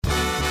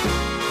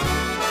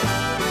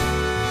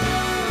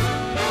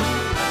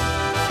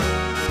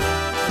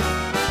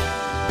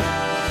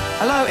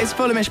Hello, it's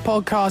Fulhamish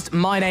Podcast.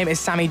 My name is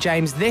Sammy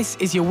James. This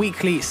is your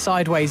weekly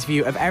sideways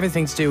view of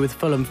everything to do with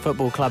Fulham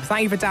Football Club.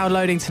 Thank you for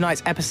downloading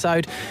tonight's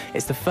episode.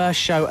 It's the first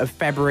show of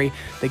February.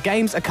 The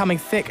games are coming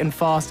thick and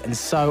fast, and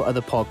so are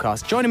the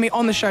podcasts. Joining me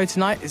on the show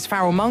tonight is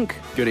Farrell Monk.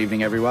 Good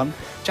evening, everyone.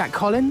 Jack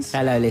Collins.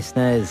 Hello,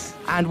 listeners.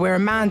 And we're a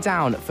man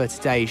down for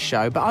today's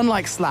show, but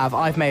unlike Slav,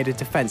 I've made a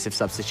defensive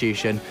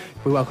substitution.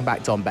 We welcome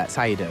back Dom Betts.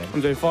 How you doing?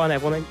 I'm doing fine.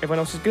 Everyone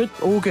else is good?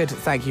 All good,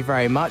 thank you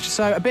very much.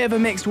 So a bit of a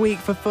mixed week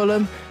for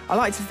Fulham. I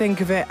like to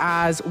think of it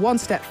as one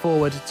step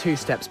forward, two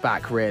steps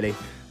back, really,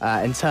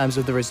 in terms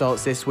of the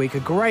results this week. A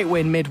great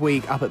win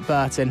midweek up at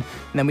Burton,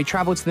 and then we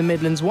travelled to the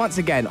Midlands once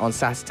again on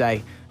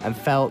Saturday and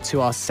fell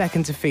to our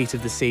second defeat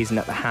of the season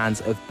at the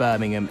hands of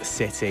Birmingham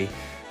City.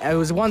 It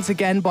was once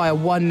again by a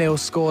 1-0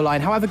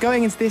 scoreline. However,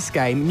 going into this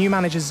game, new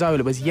manager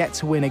Zola was yet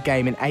to win a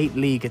game in 8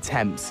 league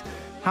attempts.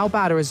 How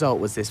bad a result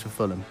was this for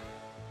Fulham?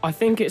 I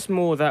think it's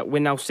more that we're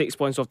now 6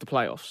 points off the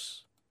playoffs.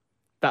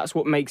 That's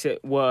what makes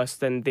it worse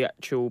than the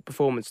actual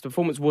performance. The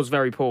performance was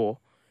very poor.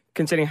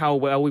 Considering how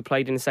well we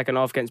played in the second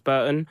half against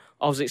Burton,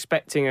 I was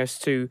expecting us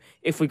to,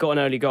 if we got an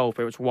early goal,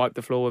 pretty much wipe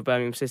the floor with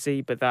Birmingham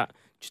City, but that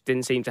just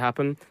didn't seem to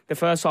happen. The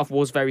first half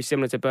was very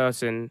similar to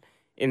Burton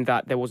in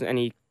that there wasn't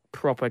any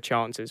proper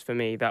chances for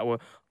me that were,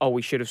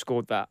 we should have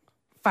scored that.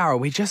 Farrell,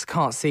 we just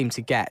can't seem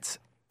to get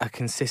a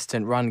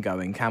consistent run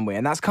going, can we?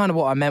 And that's kind of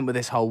what I meant with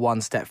this whole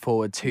one step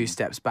forward, two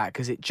steps back,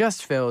 because it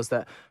just feels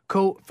that,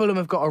 cool, Fulham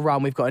have got a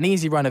run, we've got an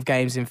easy run of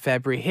games in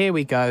February, here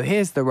we go,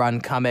 here's the run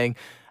coming,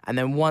 and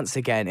then once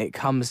again it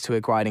comes to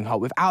a grinding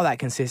halt. Without that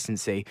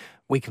consistency,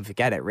 we can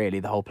forget it, really,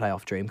 the whole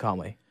playoff dream, can't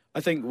we?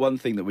 I think one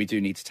thing that we do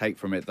need to take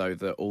from it, though,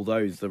 that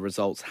although the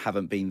results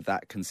haven't been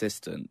that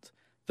consistent,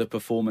 the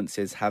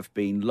performances have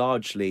been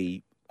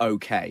largely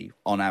okay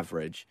on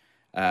average.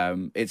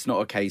 It's not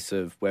a case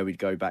of where we'd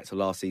go back to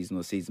last season or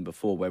the season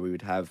before where we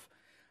would have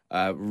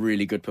a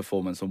really good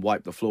performance and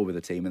wipe the floor with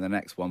the team, and the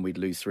next one we'd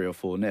lose 3 or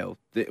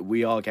 4-0.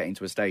 We are getting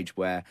to a stage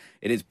where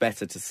it is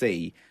better to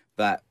see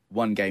that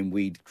one game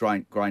we'd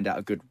grind out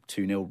a good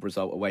 2-0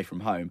 result away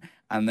from home,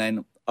 and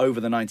then over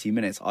the 90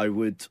 minutes I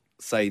would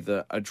say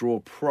that a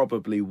draw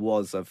probably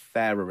was a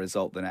fairer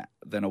result than a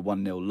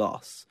 1-0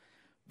 loss.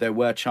 There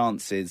were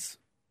chances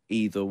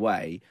either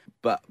way,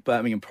 but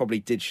Birmingham probably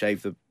did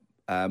shave the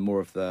more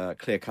of the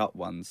clear-cut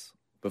ones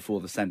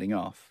before the sending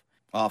off.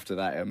 After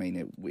that, I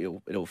mean,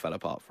 it all fell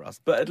apart for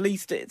us. But at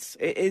least it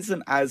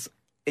isn't as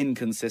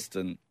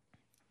inconsistent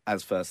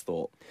as first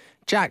thought.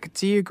 Jack,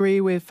 do you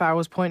agree with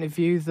Farrell's point of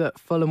view that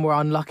Fulham were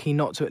unlucky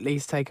not to at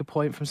least take a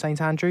point from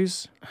St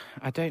Andrews?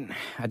 I don't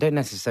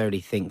necessarily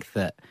think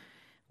that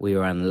we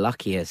were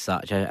unlucky as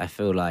such. I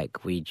feel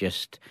like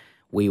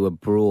we were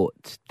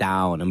brought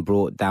down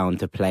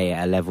to play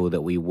at a level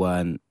that we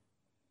weren't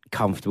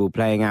comfortable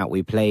playing at.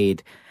 We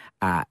played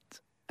at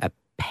a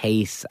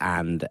pace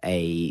and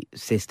a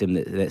system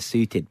that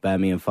suited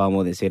Birmingham far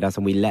more than suited us,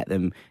 and we let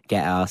them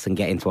get us and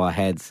get into our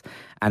heads.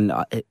 And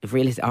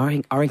really,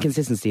 our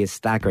inconsistency is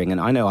staggering. And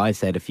I know I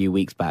said a few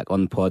weeks back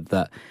on the pod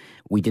that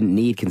we didn't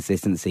need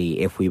consistency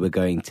if we were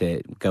going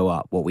to go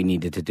up. What we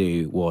needed to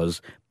do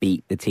was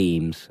beat the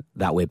teams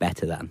that we're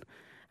better than.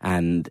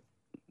 And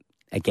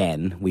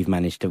again, we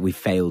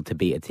failed to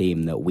beat a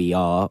team that we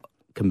are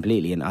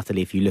completely and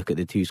utterly. If you look at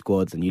the two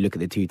squads and you look at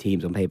the two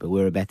teams on paper,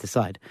 we're a better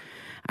side.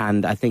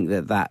 And I think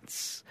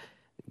that's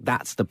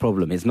the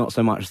problem. It's not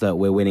so much that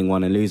we're winning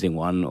one and losing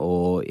one,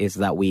 or is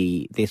that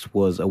this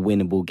was a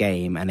winnable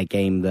game and a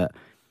game that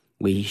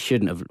we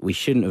shouldn't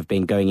have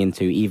been going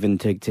into even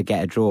to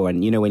get a draw. And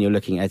when you're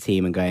looking at a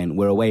team and going,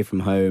 we're away from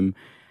home,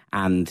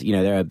 and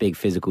they're a big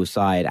physical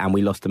side, and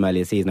we lost them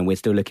earlier season, and we're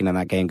still looking at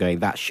that game going,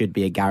 that should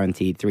be a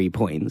guaranteed 3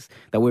 points,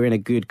 that we're in a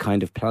good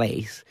kind of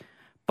place.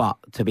 But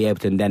to be able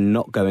to then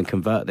not go and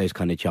convert those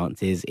kind of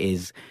chances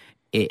is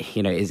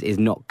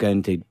not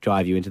going to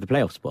drive you into the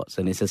playoff spots.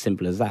 And it's as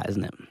simple as that,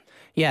 isn't it?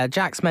 Yeah,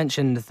 Jack's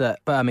mentioned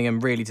that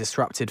Birmingham really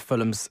disrupted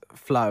Fulham's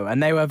flow,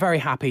 and they were very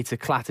happy to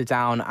clatter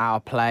down our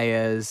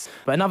players.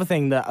 But another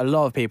thing that a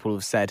lot of people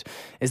have said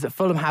is that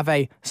Fulham have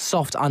a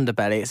soft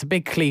underbelly. It's a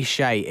big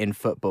cliche in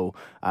football,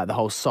 the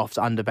whole soft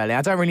underbelly.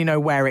 I don't really know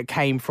where it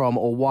came from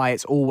or why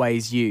it's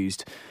always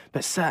used.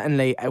 But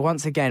certainly,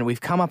 once again,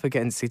 we've come up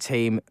against a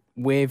team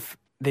with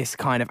this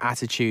kind of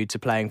attitude to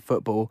playing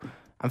football,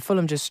 and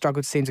Fulham just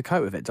struggled to seem to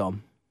cope with it,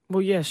 Dom.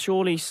 Well, yeah,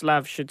 surely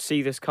Slav should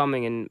see this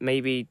coming and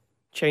maybe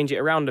change it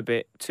around a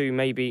bit to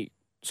maybe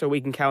so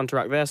we can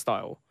counteract their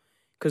style.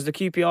 Because the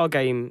QPR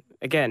game,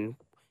 again,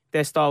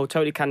 their style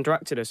totally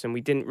counteracted us, and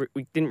we didn't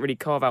really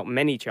carve out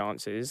many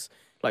chances,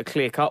 like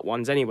clear-cut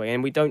ones anyway,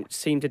 and we don't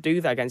seem to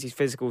do that against these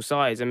physical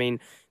sides. I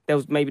mean, there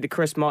was maybe the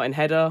Chris Martin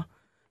header,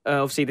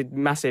 obviously the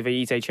massive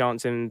Ite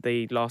chance in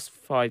the last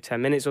 5-10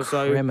 minutes or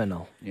so.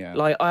 Criminal. Yeah.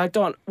 Like, I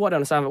don't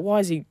understand, but why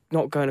is he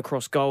not going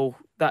across goal?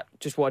 That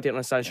just what I didn't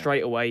understand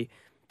straight away.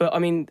 But, I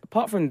mean,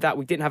 apart from that,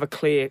 we didn't have a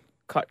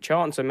clear-cut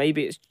chance, and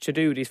maybe it's to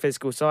do with these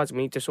physical sides.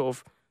 We need to sort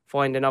of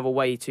find another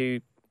way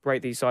to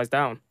break these sides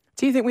down.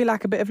 Do you think we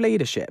lack a bit of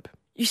leadership?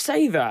 You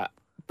say that,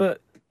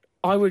 but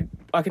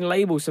I can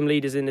label some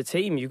leaders in the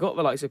team. You've got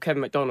the likes of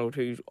Kevin McDonald,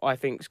 who I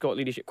think's got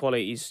leadership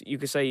qualities. You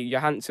could say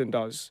Johansson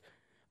does.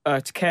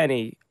 To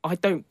Kenny, I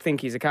don't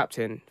think he's a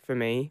captain for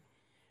me.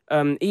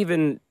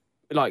 Even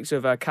likes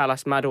of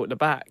Callas Maddo at the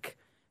back.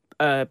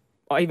 I'd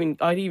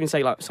even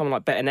say like someone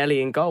like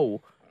Bettinelli in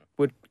goal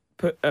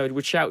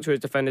would shout to his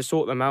defenders,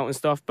 sort them out and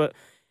stuff. But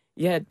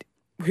yeah,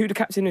 who the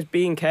captain is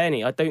being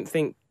Kearney, I don't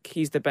think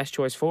he's the best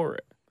choice for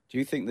it. Do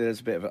you think there's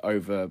a bit of an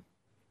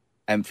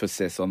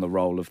over-emphasis on the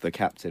role of the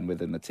captain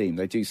within the team?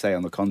 They do say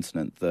on the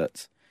continent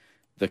that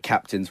the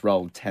captain's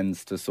role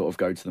tends to sort of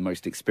go to the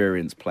most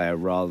experienced player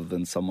rather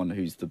than someone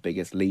who's the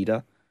biggest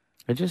leader.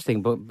 I just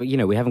think, but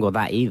we haven't got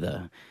that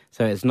either.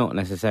 So it's not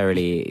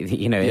necessarily,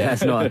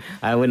 that's not.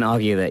 I wouldn't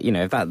argue that,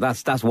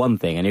 if that's one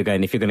thing, and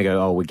if you're going to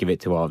go, oh, we give it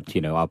to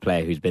our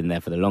player who's been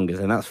there for the longest,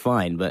 then that's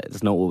fine. But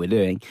it's not what we're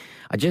doing.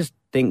 I just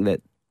think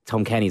that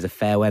Tom Kenny's a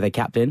fair weather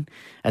captain,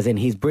 as in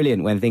he's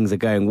brilliant when things are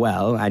going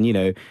well, and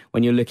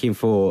when you're looking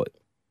for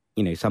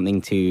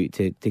something to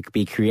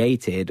be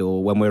created,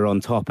 or when we're on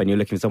top and you're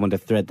looking for someone to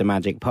thread the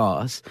magic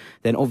pass,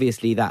 then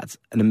obviously that's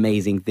an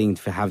amazing thing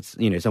to have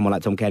someone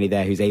like Tom Kenny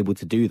there who's able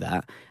to do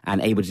that and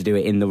able to do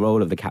it in the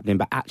role of the captain.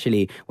 But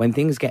actually, when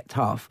things get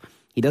tough,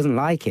 he doesn't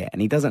like it,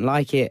 and he doesn't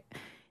like it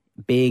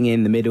being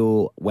in the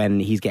middle when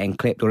he's getting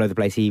clipped all over the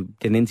place. He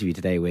did an interview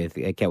today with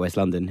Get West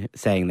London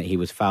saying that he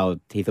was fouled.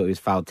 He thought he was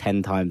fouled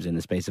 10 times in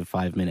the space of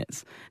 5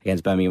 minutes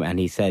against Birmingham, and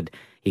he said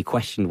he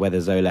questioned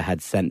whether Zola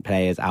had sent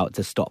players out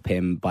to stop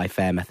him by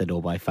fair method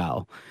or by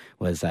foul,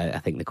 was I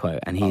think the quote.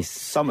 And he's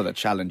some of the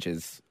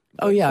challenges.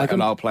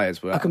 And our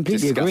players were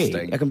completely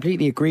disgusting. I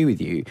completely agree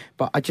with you,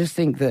 but I just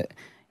think that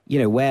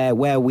where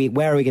are we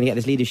going to get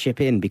this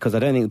leadership in? Because I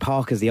don't think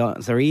Parker's the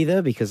answer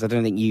either, because I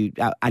don't think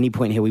at any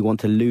point here we want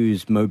to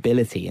lose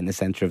mobility in the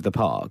centre of the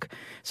park.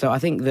 So I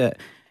think that,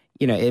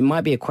 it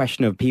might be a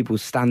question of people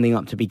standing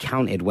up to be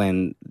counted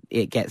when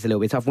it gets a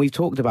little bit tough. And we've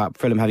talked about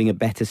Fulham having a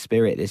better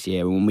spirit this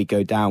year. When we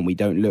go down, we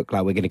don't look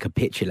like we're going to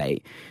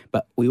capitulate.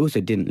 But we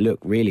also didn't look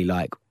really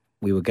like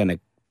we were going to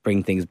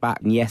bring things back.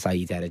 And yes,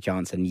 Ayew had a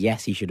chance, and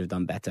yes, he should have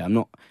done better. I'm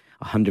not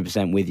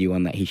 100% with you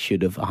on that he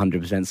should have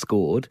 100%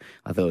 scored.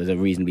 I thought it was a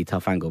reasonably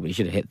tough angle, but he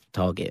should have hit the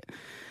target.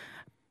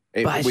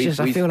 I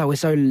feel like we're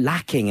so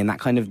lacking in that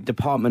kind of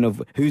department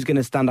of who's going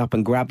to stand up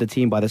and grab the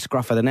team by the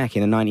scruff of the neck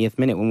in the 90th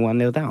minute when we're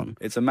 1-0 down.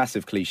 It's a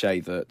massive cliche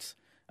that,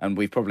 and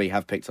we probably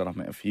have picked on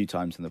it a few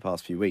times in the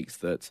past few weeks,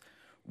 that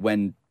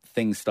when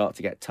things start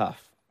to get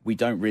tough, we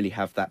don't really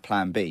have that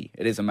plan B.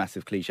 It is a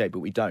massive cliche, but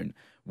we don't.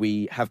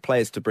 We have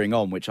players to bring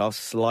on which are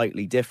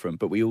slightly different,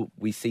 but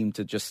we seem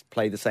to just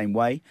play the same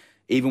way,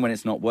 even when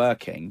it's not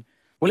working.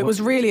 Well, it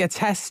was really a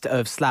test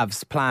of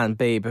Slav's plan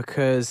B,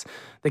 because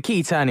the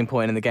key turning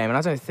point in the game, and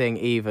I don't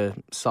think either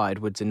side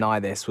would deny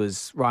this,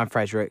 was Ryan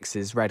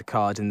Fredericks' red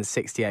card in the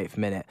 68th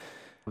minute.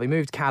 We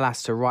moved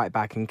Callas to right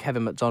back and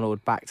Kevin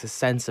McDonald back to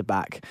centre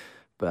back,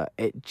 but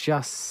it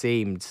just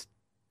seemed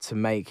to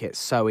make it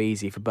so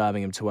easy for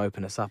Birmingham to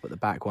open us up at the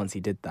back once he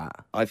did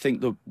that. I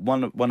think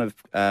one of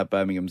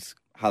Birmingham's,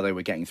 how they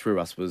were getting through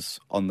us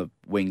was on the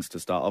wings to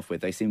start off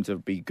with. They seemed to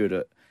be good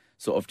at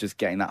sort of just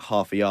getting that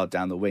half a yard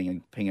down the wing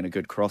and pinging a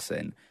good cross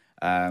in.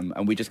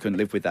 And we just couldn't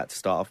live with that to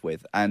start off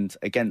with. And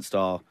against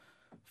our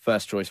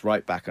first choice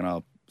right back and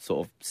our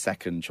sort of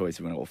second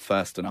choice, or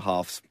first and a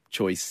half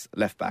choice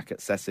left back at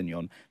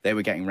Sessegnon, they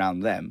were getting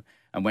round them.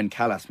 And when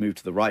Callas moved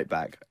to the right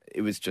back,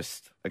 it was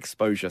just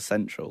exposure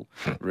central,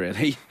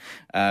 really.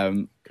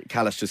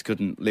 Callas just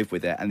couldn't live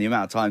with it. And the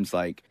amount of times,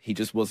 he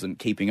just wasn't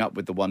keeping up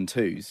with the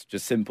 1-2s,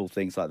 just simple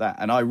things like that.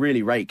 And I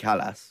really rate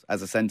Callas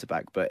as a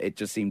centre-back, but it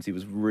just seems he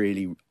was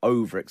really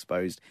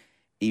overexposed,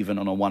 even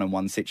on a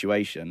one-on-one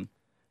situation.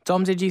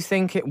 Dom, did you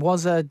think it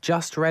was a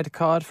just red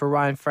card for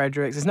Ryan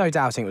Fredericks? There's no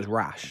doubting it was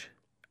rash.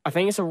 I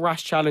think it's a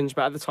rash challenge,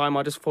 but at the time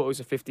I just thought it was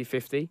a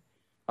 50-50.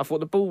 I thought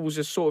the ball was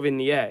just sort of in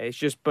the air. It's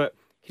just, but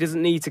he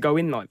doesn't need to go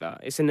in like that.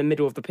 It's in the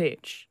middle of the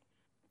pitch.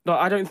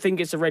 I don't think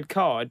it's a red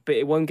card, but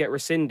it won't get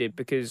rescinded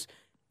because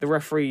the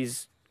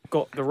referee's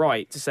got the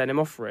right to send him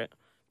off for it.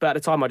 But at the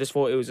time, I just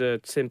thought it was a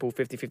simple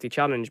 50-50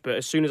 challenge. But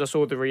as soon as I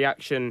saw the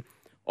reaction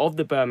of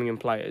the Birmingham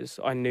players,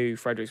 I knew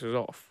Fredericks was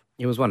off.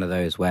 It was one of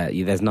those where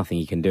there's nothing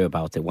you can do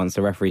about it. Once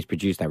the referee's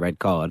produced that red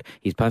card,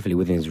 he's perfectly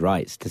within his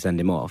rights to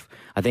send him off.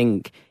 I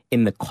think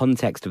in the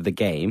context of the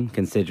game,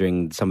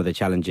 considering some of the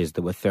challenges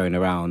that were thrown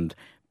around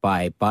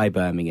by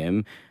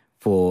Birmingham,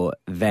 for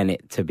then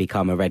it to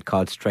become a red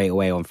card straight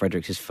away on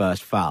Fredericks'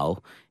 first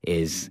foul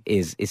is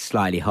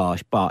slightly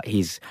harsh, but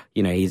he's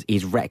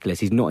reckless.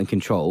 He's not in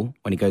control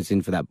when he goes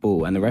in for that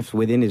ball, and the ref's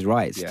within his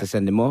rights to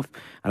send him off.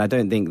 And I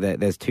don't think that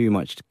there's too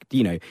much,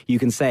 you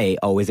can say,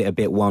 oh, is it a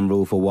bit one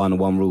rule for one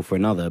rule for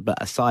another?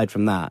 But aside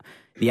from that,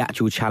 the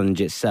actual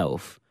challenge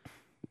itself,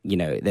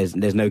 there's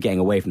no getting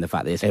away from the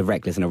fact that it's a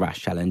reckless and a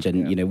rash challenge.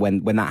 And,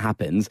 when that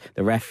happens,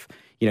 the ref's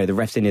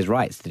in his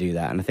rights to do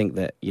that. And I think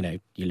that, you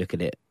look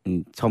at it,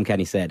 and Tom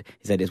Kenny said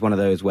it's one of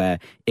those where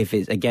if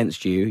it's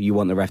against you, you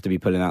want the ref to be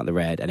pulling out the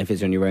red. And if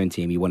it's on your own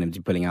team, you want him to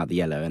be pulling out the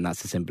yellow. And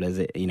that's as simple as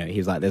it. He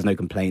was like, there's no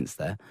complaints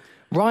there.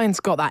 Ryan's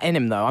got that in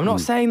him, though. I'm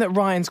not saying that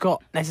Ryan's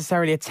got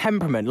necessarily a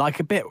temperament, like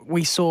a bit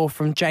we saw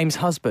from James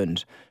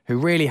Husband, who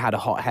really had a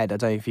hot head. I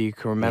don't know if you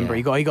can remember.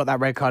 Yeah. He got that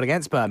red card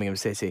against Birmingham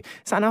City.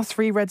 Is that now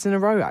 3 reds in a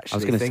row, actually? I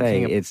was going to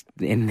say, it's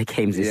in the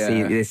games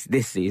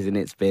this season,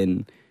 it's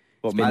been,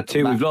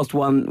 two. We've lost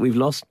one. We've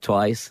lost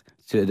twice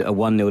to a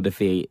 1-0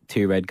 defeat,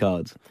 2 red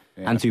cards.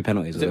 Yeah. And 2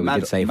 penalties. Was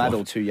it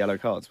Maddle 2 yellow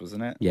cards,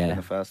 wasn't it? Yeah. In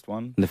the first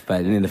one?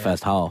 In the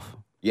first half.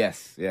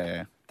 Yes,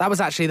 yeah. That was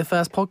actually the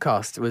first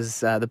podcast, was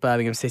the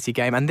Birmingham City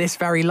game, and this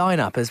very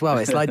lineup as well.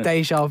 It's like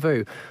deja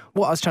vu.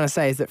 What I was trying to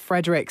say is that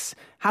Fredericks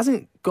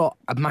hasn't got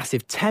a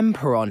massive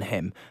temper on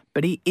him,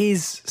 but he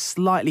is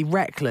slightly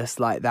reckless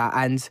like that,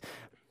 and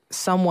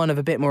someone of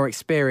a bit more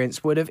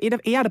experience would have,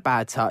 he had a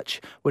bad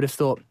touch, would have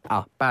thought,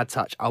 bad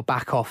touch, I'll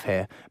back off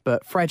here.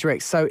 But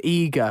Fredericks so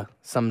eager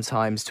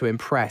sometimes to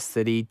impress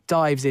that he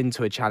dives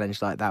into a challenge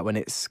like that when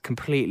it's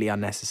completely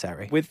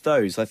unnecessary. With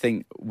those, I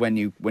think when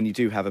you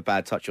do have a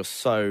bad touch, you're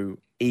so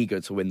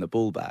eager to win the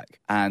ball back.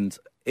 And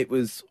it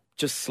was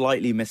just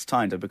slightly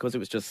mistimed. And because it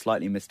was just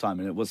slightly mistimed,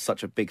 and it was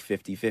such a big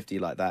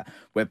 50-50 like that,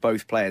 where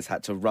both players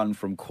had to run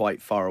from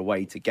quite far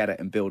away to get it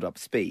and build up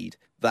speed,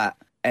 that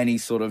any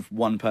sort of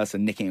one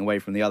person nicking away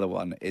from the other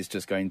one is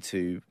just going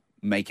to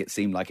make it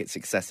seem like it's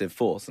excessive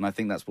force. And I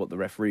think that's what the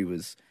referee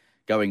was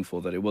going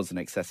for, that it was an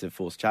excessive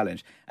force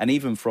challenge. And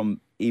even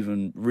from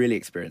really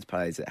experienced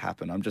players, it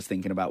happened. I'm just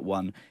thinking about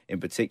one in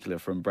particular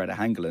from Brede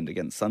Hangeland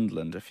against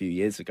Sunderland a few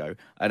years ago.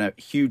 And a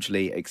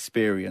hugely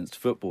experienced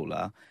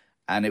footballer,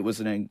 and it was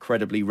an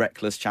incredibly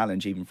reckless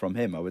challenge even from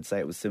him. I would say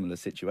it was a similar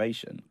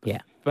situation. Yeah.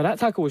 But that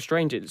tackle was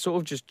strange. It sort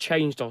of just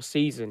changed our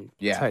season.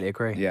 Yeah. Totally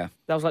agree. Yeah.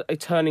 That was like a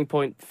turning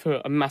point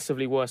for a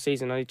massively worse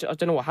season. I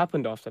don't know what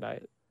happened after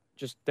that.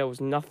 Just there was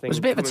nothing. It was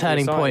a bit of a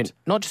turning point,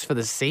 not just for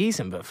the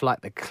season, but for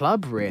like the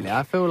club, really.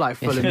 I feel like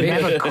Fulham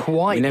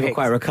never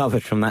quite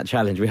recovered from that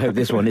challenge. We hope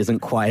this one isn't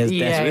quite as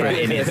desperate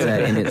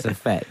in its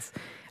effects.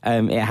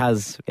 It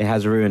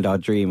has ruined our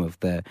dream of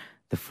the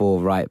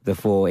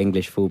 4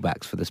 English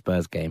fullbacks for the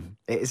Spurs game.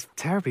 It is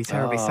terribly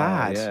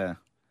sad. Yeah.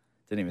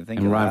 Didn't even think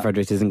and of Ryan that.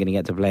 Fredericks isn't going to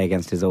get to play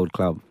against his old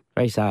club.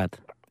 Very sad.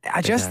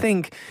 I just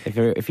think if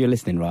you're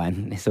listening,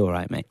 Ryan, it's all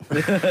right, mate.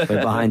 We're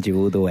behind you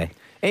all the way.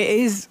 it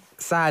is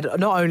sad,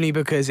 not only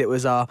because it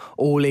was our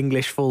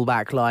all-English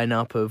fullback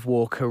lineup of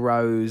Walker,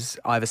 Rose,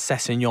 either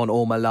Sessegnon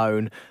or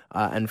Malone,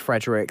 and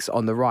Fredericks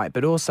on the right,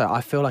 but also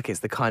I feel like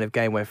it's the kind of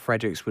game where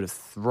Fredericks would have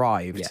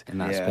thrived. In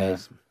that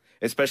space.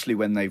 Especially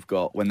when they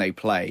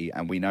play,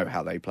 and we know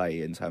how they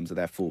play in terms of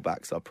their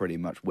fullbacks are pretty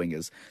much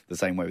wingers the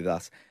same way with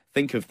us.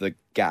 Think of the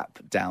gap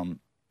down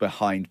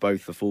behind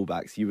both the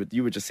fullbacks.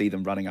 You would just see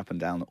them running up and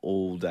down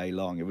all day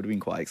long. It would have been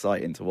quite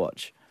exciting to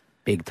watch.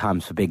 Big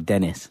times for Big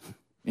Dennis.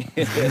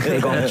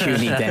 Big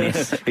opportunity,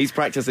 Dennis. He's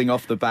practicing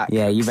off the back.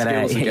 Yeah, you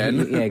better. skills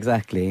again. Yeah,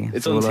 exactly.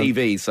 It's on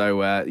TV,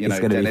 so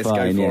Dennis,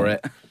 fine, go for yeah.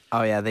 it.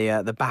 Oh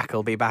yeah, the back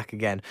will be back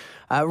again.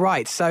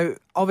 Right, so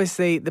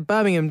obviously the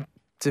Birmingham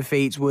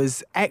defeat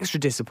was extra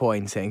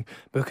disappointing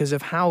because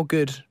of how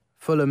good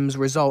Fulham's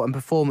result and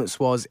performance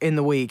was in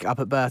the week up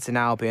at Burton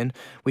Albion.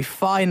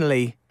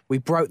 We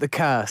broke the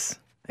curse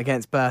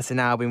against Burton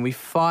Albion. We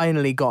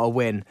finally got a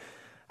win.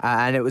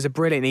 And it was a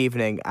brilliant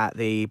evening at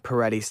the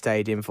Pirelli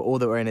Stadium for all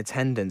that were in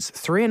attendance.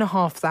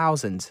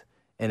 3,500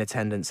 in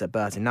attendance at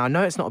Burton. Now, I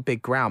know it's not a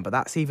big ground, but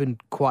that's even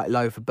quite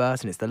low for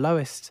Burton. It's the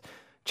lowest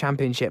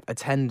championship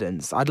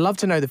attendance. I'd love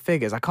to know the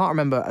figures. I can't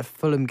remember a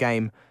Fulham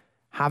game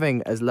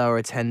having as lower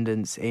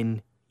attendance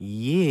in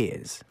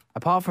years.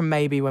 Apart from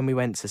maybe when we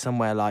went to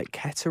somewhere like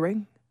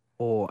Kettering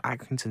or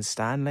Accrington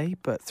Stanley,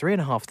 but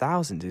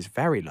 3,500 is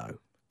very low.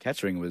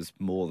 Kettering was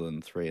more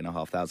than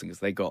 3,500 because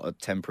they got a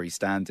temporary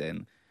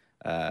stand-in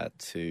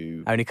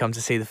to Only come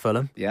to see the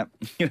Fulham. Yep.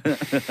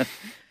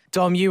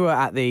 Dom, you were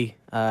at the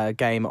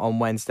game on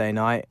Wednesday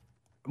night.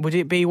 Would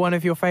it be one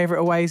of your favourite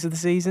aways of the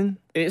season?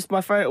 It's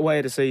my favourite away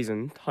of the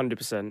season,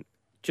 100%.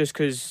 Just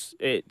because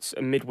it's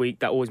a midweek,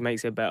 that always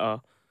makes it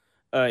better.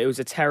 It was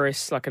a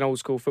terrace, like an old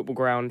school football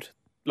ground,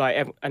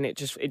 and it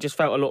just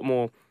felt a lot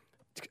more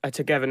a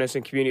togetherness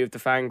and community of the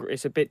fan.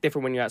 It's a bit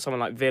different when you're at someone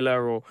like Villa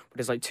or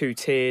there's like 2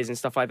 tiers and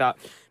stuff like that.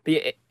 But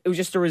it was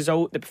just a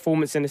result, the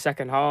performance in the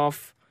second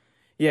half.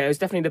 Yeah, it was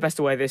definitely the best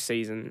away this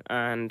season,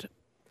 and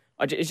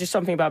it's just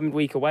something about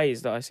midweek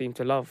aways that I seem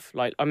to love.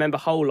 Like, I remember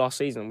Hull last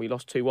season, we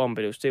lost 2-1,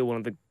 but it was still one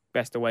of the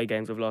best away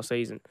games of last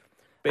season.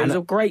 But it was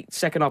a great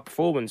second half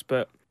performance,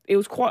 but it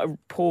was quite a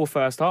poor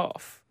first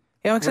half.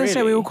 Yeah, I was going to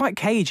say we were quite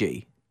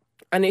cagey.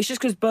 And it's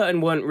just because Burton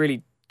weren't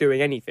really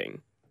doing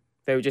anything.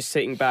 They were just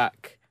sitting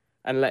back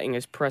and letting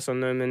us press on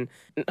them, and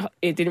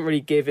it didn't really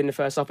give in the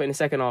first half, but in the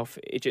second half,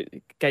 it just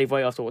gave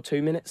way after,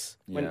 2 minutes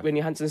when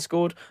Johansson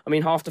scored. I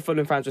mean, half the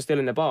Fulham fans were still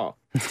in the bar.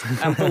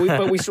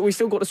 But we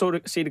still got to sort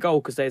of see the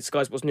goal because they had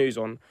Sky Sports News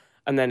on,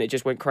 and then it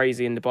just went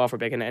crazy in the bar for a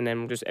bit, and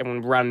then just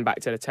everyone ran back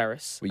to the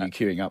terrace. Were you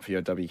queuing up for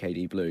your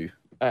WKD Blue?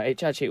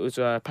 It was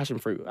passion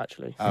fruit,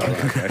 actually. Oh,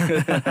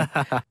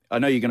 okay. I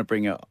know you're going to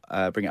bring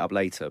it up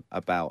later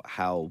about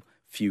how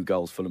few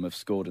goals Fulham have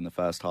scored in the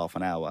first half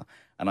an hour.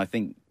 And I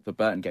think the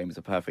Burton game is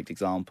a perfect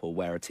example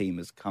where a team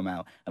has come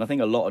out. And I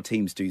think a lot of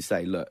teams do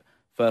say, look,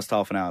 first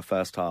half an hour,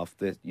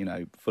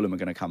 Fulham are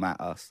going to come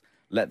at us.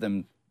 Let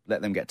them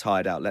get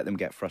tired out, let them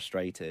get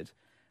frustrated,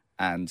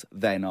 and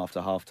then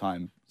after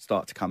half-time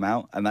start to come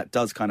out. And that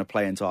does kind of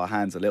play into our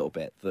hands a little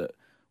bit, that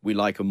we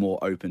like a more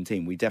open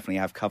team. We definitely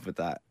have covered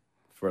that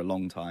for a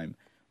long time,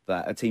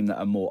 that a team that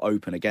are more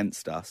open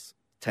against us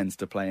tends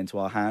to play into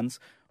our hands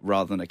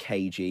rather than a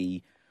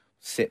cagey,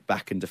 sit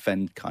back and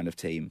defend kind of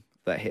team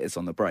that hit us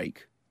on the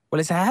break. Well,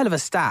 it's a hell of a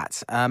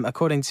stat.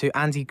 According to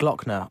Andy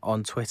Glockner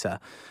on Twitter,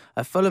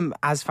 Fulham,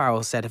 as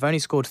Farrell said, have only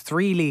scored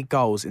 3 league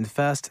goals in the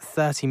first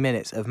 30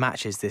 minutes of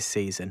matches this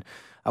season.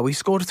 We've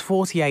scored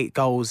 48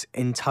 goals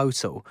in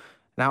total.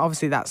 Now,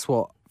 obviously, that's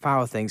what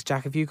Farrell thinks.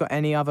 Jack, have you got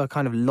any other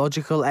kind of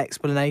logical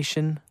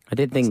explanation? I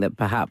did think that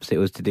perhaps it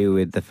was to do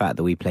with the fact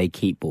that we play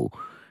keep ball.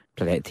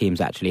 Teams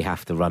actually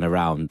have to run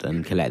around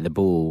and collect the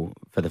ball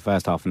for the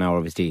first half an hour.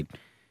 Obviously,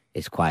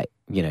 it's quite,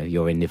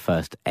 you're in the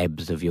first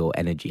ebbs of your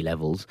energy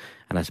levels.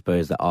 And I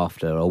suppose that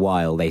after a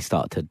while, they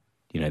start to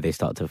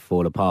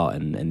fall apart.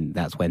 And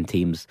that's when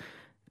teams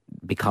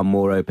become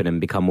more open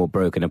and become more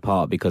broken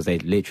apart, because they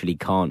literally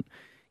can't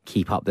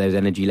keep up those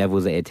energy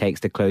levels that it takes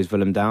to close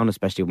Fulham down,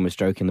 especially when we're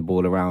stroking the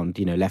ball around,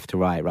 left to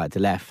right, right to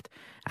left,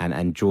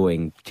 and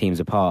drawing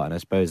teams apart. And I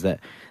suppose that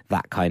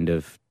kind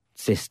of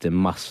system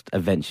must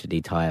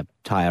eventually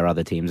tire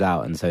other teams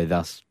out, and so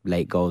thus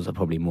late goals are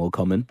probably more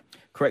common.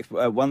 Correct.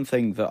 One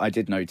thing that I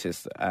did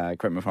notice,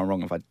 correct me if I'm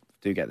wrong if I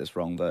do get this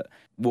wrong, that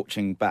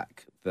watching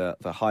back the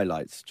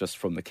highlights just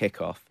from the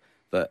kickoff,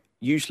 that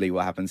usually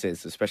what happens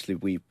is,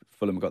 especially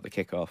Fulham got the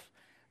kickoff,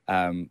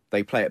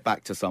 they play it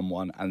back to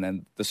someone, and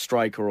then the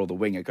striker or the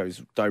winger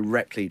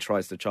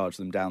tries to charge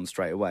them down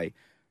straight away.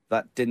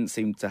 That didn't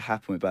seem to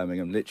happen with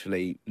Birmingham.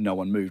 Literally, no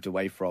one moved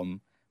away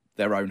from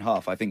their own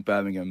half. I think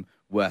Birmingham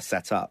were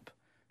set up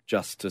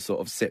just to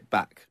sort of sit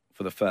back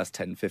for the first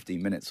 10,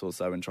 15 minutes or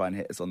so and try and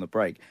hit us on the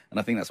break. And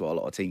I think that's what a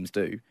lot of teams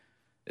do.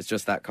 It's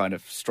just that kind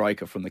of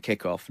striker from the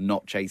kickoff,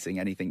 not chasing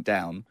anything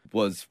down,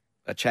 was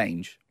a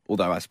change.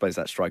 Although I suppose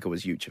that striker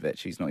was Jucevic.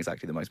 He's not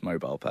exactly the most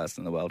mobile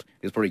person in the world.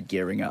 He was probably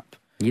gearing up.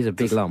 He's a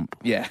big lump.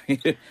 Yeah.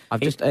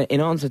 I've just,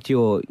 in answer to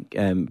your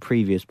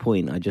previous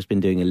point, I've just been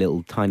doing a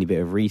little tiny bit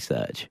of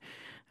research.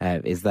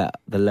 Is that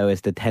the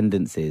lowest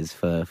attendances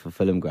for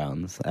Fulham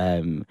grounds?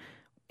 On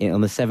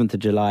the 7th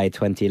of July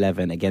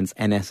 2011 against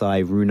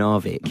NSI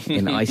Runavik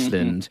in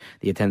Iceland,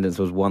 the attendance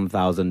was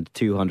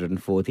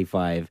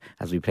 1,245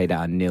 as we played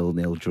out a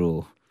 0-0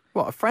 draw.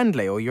 What, a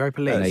friendly or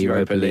Europa League?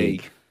 Europa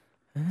League.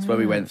 That's where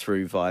we went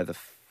through via the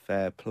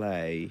Fair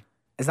Play.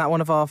 Is that one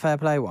of our Fair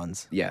Play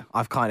ones? Yeah.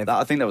 I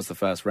think that was the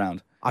first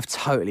round. I've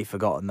totally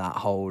forgotten that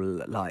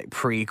whole,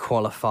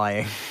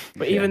 pre-qualifying.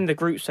 But even the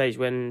group stage,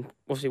 when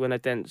the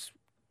Dents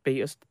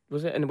beat us,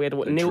 was it? And we had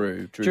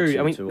Drew.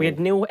 I mean, we had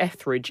Neil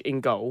Etheridge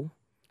in goal.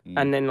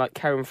 And then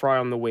Karen Fry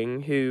on the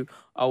wing, who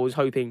I was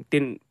hoping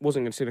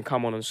wasn't going to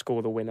come on and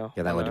score the winner.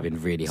 Yeah, that would have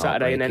been really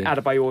Saturday, and then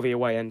Adebayor the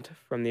away end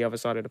from the other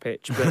side of the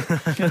pitch.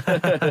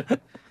 But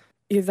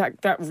yeah,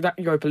 that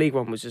Europa League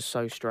one was just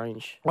so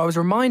strange. Well, I was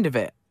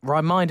reminded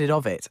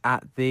of it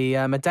at the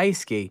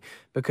Madejski,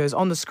 because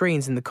on the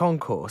screens in the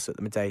concourse at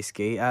the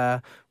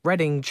Madejski,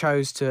 Reading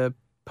chose to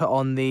put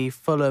on the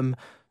Fulham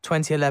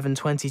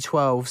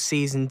 2011-2012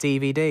 season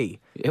DVD.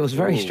 It was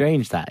very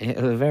strange, that. It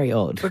was very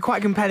odd. But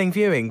quite compelling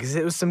viewing, because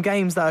it was some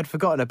games that I'd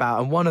forgotten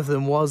about, and one of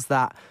them was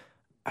that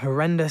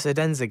horrendous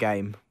Odense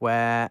game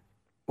where,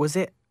 was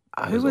it?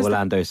 It was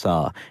Orlando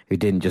Sarr, who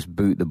didn't just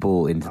boot the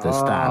ball into the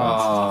stands.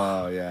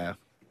 Oh, yeah.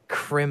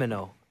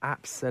 Criminal.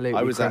 Absolutely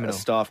I was criminal. at a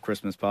staff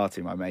Christmas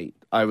party, my mate.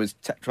 I was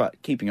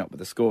keeping up with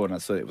the score, and I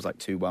saw it was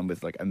 2-1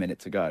 with a minute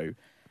to go.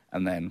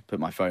 And then put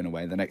my phone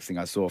away. The next thing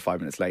I saw 5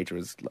 minutes later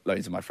was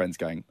loads of my friends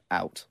going,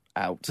 out.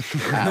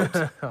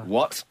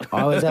 What?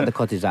 I was at the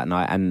cottage that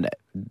night, and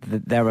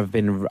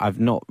I've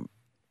not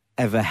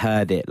ever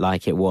heard it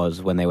like it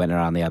was when they went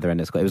around the other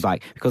end of the square. It was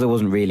because there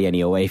wasn't really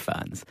any away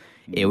fans,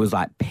 it was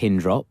pin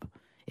drop.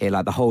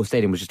 The whole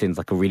stadium was just in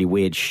a really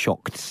weird,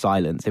 shocked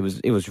silence. It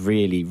was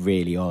really,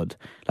 really odd.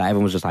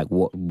 Everyone was just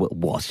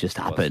what's just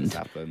happened?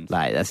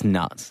 That's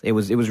nuts. It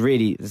was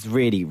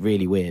really,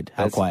 really weird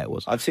how quiet it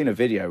was. I've seen a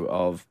video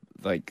of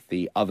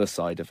the other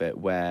side of it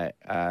where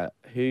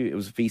it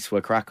was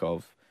Wisła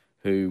Krakow,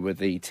 who were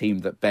the team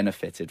that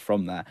benefited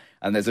from that.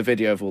 And there's a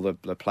video of all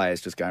the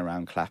players just going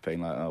around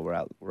clapping, we're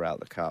out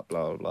the cup,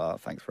 blah, blah, blah,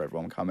 thanks for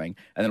everyone coming.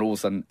 And then all of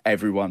a sudden,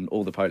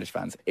 all the Polish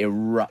fans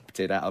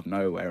erupted out of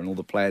nowhere, and all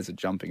the players are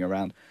jumping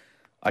around.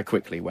 I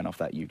quickly went off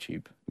that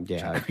YouTube.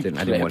 Yeah, I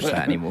didn't watch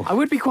that anymore. I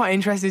would be quite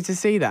interested to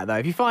see that, though.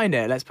 If you find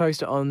it, let's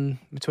post it on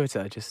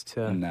Twitter, just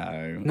to...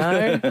 No.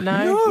 No?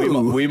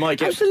 We might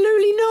get...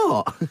 Absolutely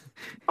not.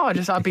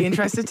 I'd be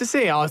interested to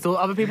see. I thought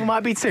other people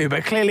might be too,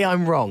 but clearly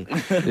I'm wrong.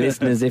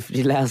 Listeners, if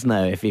you let us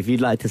know, if you'd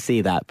like to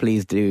see that,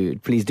 please do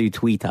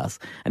tweet us.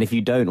 And if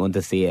you don't want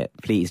to see it,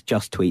 please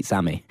just tweet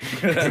Sammy.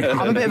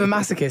 I'm a bit of a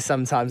masochist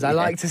sometimes. I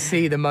like to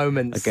see the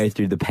moments. I go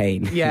through the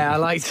pain. Yeah, I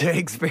like to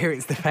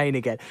experience the pain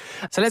again.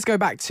 So let's go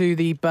back back to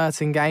the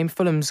Burton game.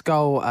 Fulham's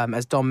goal,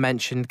 as Dom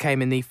mentioned, came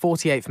in the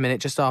 48th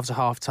minute, just after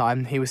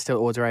half-time. He was still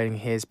ordering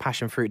his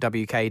passion fruit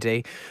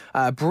WKD.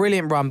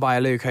 Brilliant run by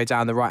Aluko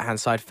down the right-hand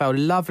side. Fell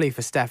lovely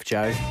for Steph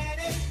Joe.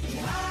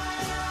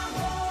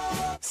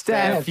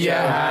 Steph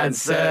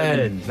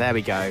Johansson. There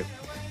we go.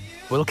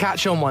 We'll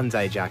catch on one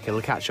day, Jack.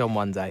 It'll catch on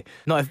one day.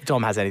 Not if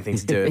Dom has anything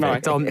to do with No.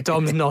 it.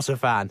 Dom's not a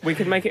fan. We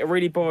could make it a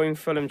really boring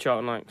Fulham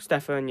chant like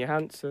Stefan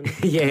Johansson.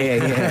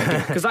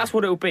 yeah. Because that's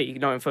what it'll be,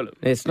 knowing Fulham.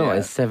 It's not. Yeah.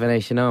 It's Seven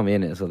Nation Army,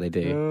 isn't it? That's what they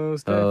do.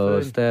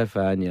 Oh,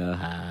 Stefan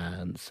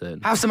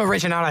Johansson. Have some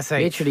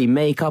originality. Literally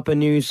make up a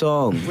new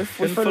song. With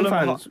Fulham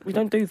fans, we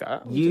don't do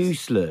that.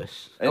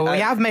 Useless. Well, we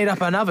have made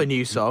up another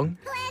new song.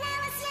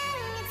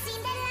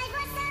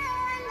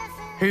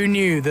 Who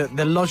knew that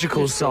the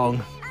logical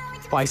song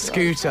by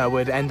Scooter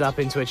would end up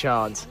into a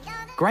chant?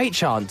 Great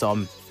chant,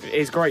 Dom.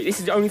 It's great. This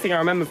is the only thing I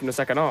remember from the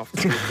second half,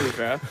 to be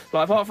fair.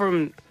 Like, apart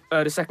from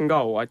the second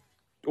goal,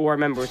 all I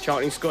remember was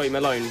chanting Scotty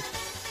Malone.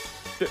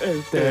 You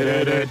can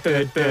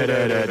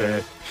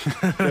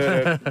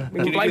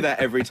do that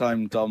every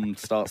time Dom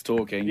starts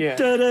talking. Yeah.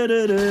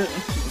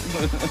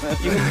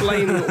 You can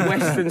blame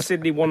Western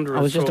Sydney Wanderers.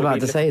 I was just for about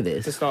being to say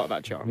this. To start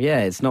that chant.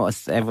 Yeah, it's not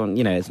everyone.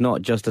 You know, it's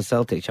not just a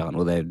Celtic chant.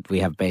 Although we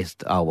have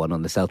based our one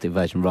on the Celtic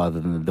version rather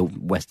than the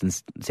Western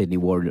Sydney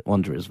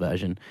Wanderers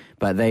version.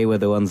 But they were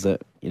the ones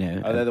that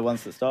Oh, they're the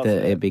ones that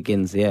started it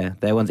begins. Yeah,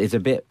 they're ones. It's a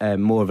bit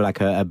more of like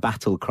a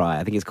battle cry.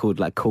 I think it's called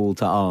like "Call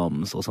to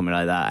Arms" or something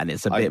like that. And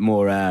it's a bit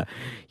more.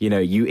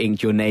 You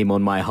inked your name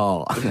on my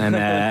heart,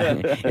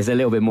 and it's a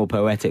little bit more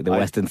poetic. The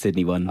Western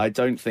Sydney one. I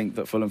don't think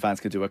that Fulham fans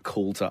could do a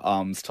call to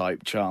arms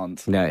type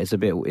chant. No, it's a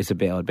bit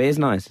odd, but it's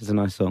nice. It's a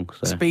nice song.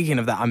 So. Speaking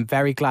of that, I'm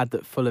very glad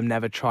that Fulham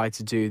never tried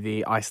to do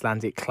the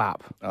Icelandic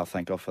clap. Oh,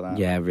 thank God for that.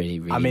 Yeah, really,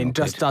 really. I mean, not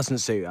just good. doesn't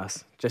suit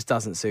us. Just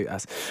doesn't suit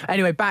us.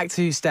 Anyway, back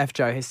to Steph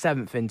Joe, his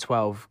 7th in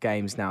 12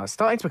 games now. It's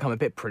starting to become a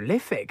bit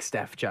prolific,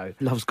 Steph Joe.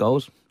 Loves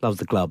goals, loves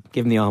the club.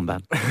 Give him the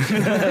armband.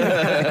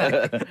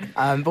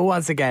 But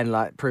once again,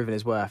 like, proving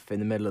his worth in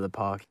the middle of the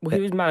park. Well,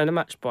 he was man of the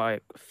match by a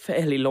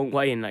fairly long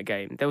way in that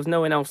game. There was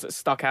no one else that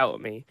stuck out at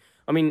me.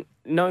 I mean,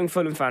 knowing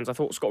Fulham fans, I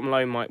thought Scott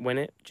Malone might win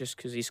it just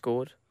because he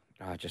scored.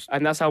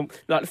 And that's how,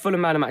 like, the Fulham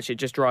man of the match, it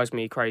just drives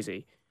me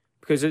crazy.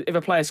 Because if a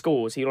player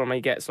scores, he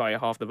normally gets like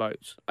half the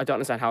votes. I don't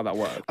understand how that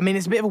works. I mean,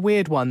 it's a bit of a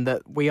weird one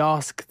that we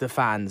ask the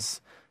fans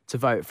to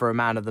vote for a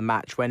man of the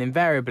match when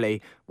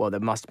invariably, well,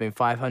 there must have been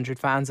 500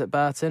 fans at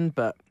Burton,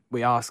 but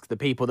we ask the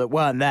people that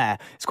weren't there.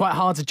 It's quite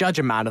hard to judge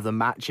a man of the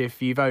match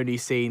if you've only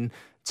seen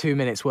 2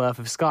 minutes worth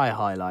of Sky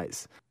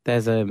highlights.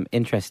 There's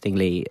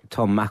interestingly,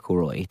 Tom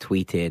McElroy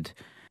tweeted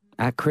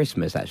at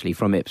Christmas, actually,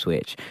 from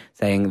Ipswich,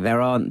 saying there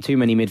aren't too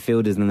many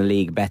midfielders in the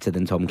league better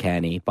than Tom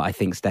Kearney, but I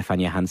think Stefan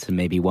Johansson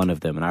may be one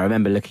of them. And I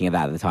remember looking at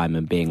that at the time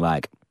and being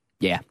like,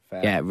 yeah,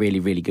 really,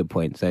 really good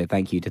point. So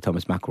thank you to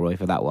Thomas McElroy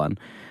for that one.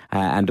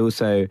 And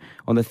also,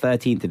 on the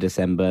 13th of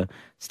December,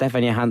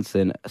 Stefan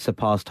Johansson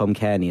surpassed Tom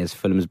Kearney as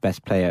Fulham's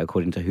best player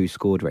according to Who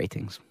Scored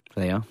ratings.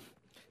 So there you are.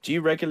 Do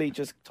you regularly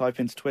just type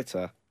into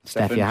Twitter?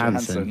 Steph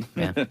Johansson.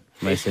 Yeah.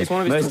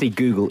 Mostly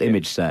Google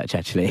image search,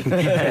 actually.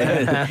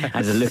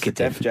 As a look at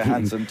Steph it.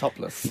 Johansson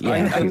topless. Yeah.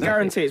 I can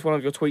guarantee it's one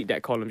of your tweet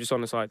deck columns just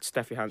on the side,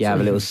 Steffi Johansson. Yeah,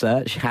 have a little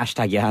search.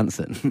 Hashtag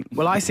Johansson.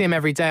 Well, I see him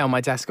every day on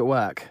my desk at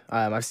work.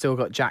 I've still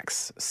got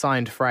Jack's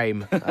signed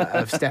frame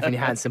of Stefan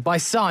Johansson. By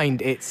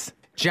signed, it's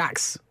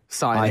Jack's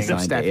signing of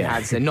Steph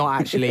Johansson,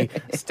 not actually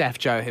Steph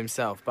Joe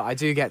himself. But I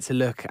do get to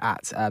look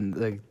at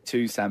the...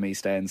 To Sammy,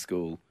 stay in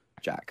school,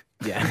 Jack.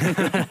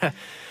 Yeah.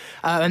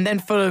 And then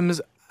Fulham's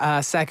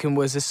second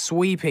was a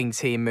sweeping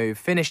team move,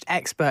 finished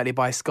expertly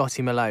by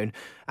Scotty Malone.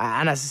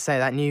 And as I say,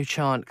 that new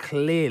chant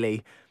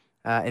clearly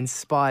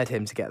inspired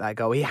him to get that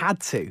goal. He had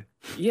to.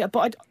 Yeah,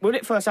 but when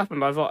it first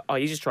happened, I thought,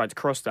 he just tried to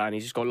cross that and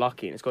he just got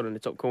lucky and it's gone in the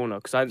top corner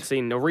because I hadn't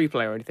seen a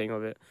replay or anything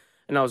of it.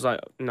 And I was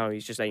like, no,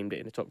 he's just aimed it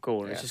in the top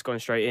corner. Yeah. It's just gone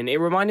straight in. It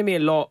reminded me a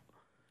lot,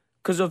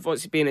 because of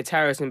what's being a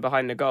terrace in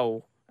behind the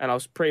goal, and I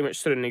was pretty much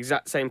stood in the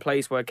exact same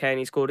place where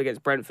Kearney scored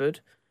against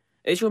Brentford.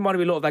 It just reminded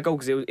me a lot of that goal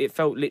because it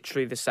felt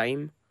literally the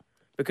same,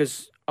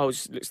 because I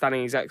was standing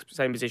in the exact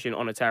same position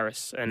on a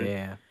terrace. And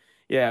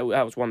yeah,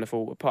 that was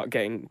wonderful. Apart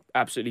getting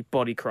absolutely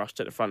body crushed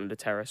at the front of the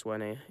terrace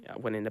when he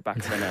went in the back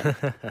of the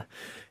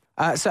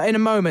net. So in a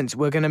moment,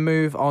 we're going to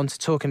move on to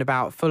talking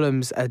about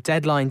Fulham's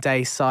deadline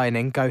day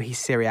signing, Gohi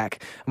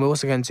Syriac, and we're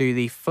also going to do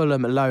the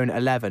Fulham loan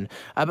 11.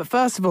 But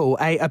first of all,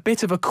 a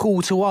bit of a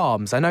call to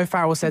arms. I know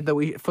Farrell said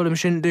that Fulham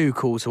shouldn't do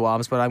call to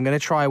arms, but I'm going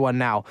to try one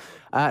now.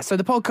 So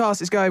the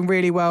podcast is going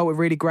really well. We're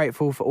really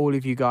grateful for all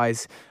of you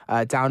guys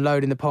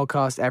downloading the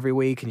podcast every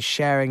week and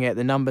sharing it.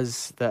 The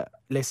numbers that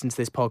listen to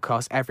this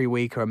podcast every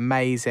week are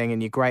amazing,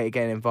 and you're great at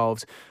getting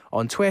involved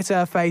on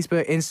Twitter,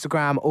 Facebook,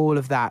 Instagram, all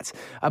of that.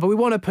 But we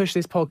want to push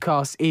this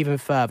podcast even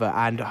further,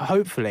 and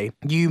hopefully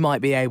you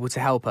might be able to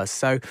help us.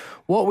 So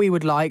what we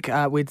would like,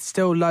 we'd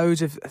still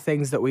loads of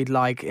things that we'd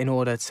like in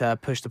order to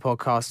push the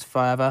podcast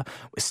further.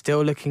 We're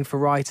still looking for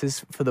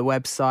writers for the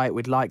website.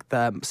 We'd like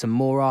some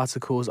more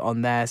articles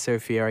on there. So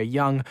if you're a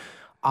young,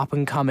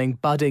 up-and-coming,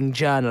 budding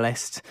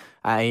journalist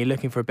and you're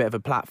looking for a bit of a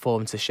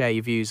platform to share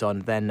your views on,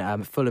 then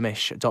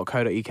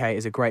fulhamish.co.uk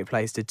is a great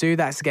place to do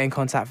that, to get in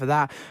contact for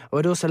that. I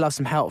would also love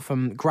some help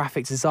from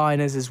graphic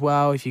designers as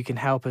well, if you can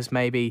help us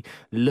maybe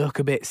look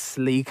a bit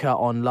sleeker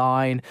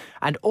online.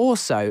 And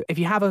also, if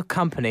you have a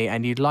company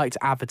and you'd like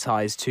to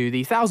advertise to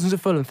the thousands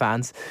of Fulham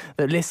fans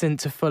that listen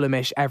to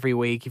Fulhamish every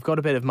week, you've got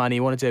a bit of money,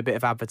 you want to do a bit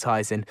of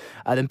advertising,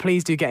 then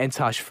please do get in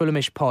touch,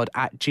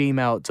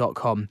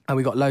 fulhamishpod@gmail.com. And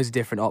we've got loads of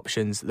different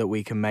options that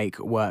we can make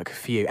work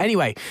for you.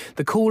 Anyway,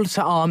 the call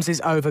to arms is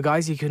over,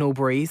 guys. You can all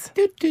breathe.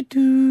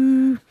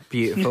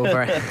 Beautiful.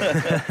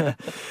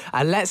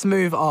 And let's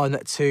move on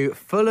to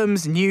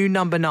Fulham's new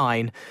number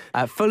 9.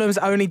 Fulham's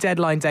only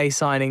deadline day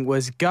signing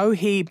was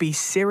Gohi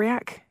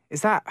Bisiriak.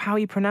 Is that how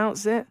you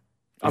pronounce it?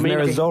 Isn't there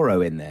a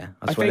Zorro in there?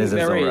 I think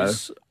there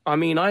is. I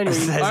mean, I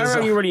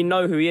only really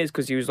know who he is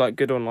because he was like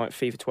good on like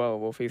FIFA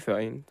 12 or FIFA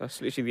 13.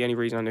 That's literally the only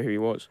reason I know who he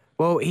was.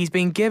 Well, he's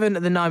been given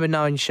the number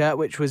 9 shirt,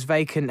 which was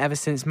vacant ever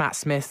since Matt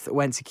Smith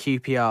went to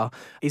QPR.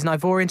 He's an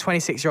Ivorian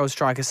 26-year-old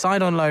striker,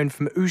 signed on loan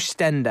from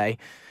Oostende,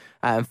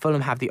 and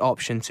Fulham have the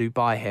option to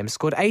buy him.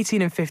 Scored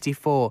 18 and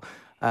 54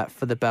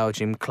 for the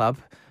Belgium club.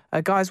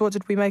 Guys, what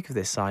did we make of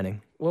this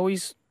signing? Well,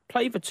 he's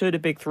played for 2 of the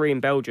big 3 in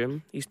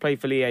Belgium. He's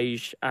played for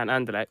Liège and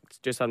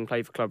Anderlecht, just hadn't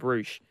played for Club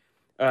Rouge.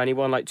 And he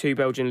won like 2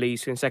 Belgian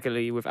leagues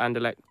consecutively with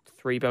Anderlecht,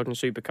 3 Belgian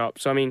Super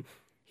Cups. So, I mean,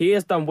 he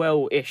has done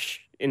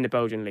well-ish in the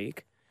Belgian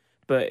league.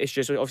 But it's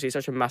just obviously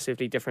such a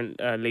massively different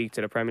league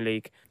to the Premier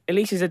League. At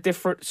least he's a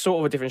different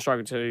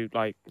striker to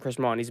like Chris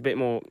Martin. He's a bit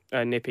more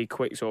nippy,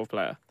 quick sort of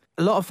player.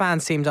 A lot of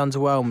fans seemed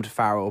underwhelmed,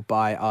 Farrell,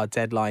 by our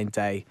deadline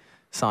day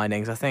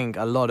signings. I think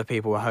a lot of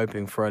people were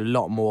hoping for a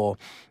lot more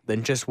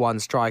than just one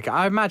striker.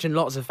 I imagine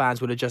lots of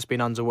fans would have just been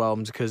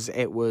underwhelmed because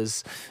it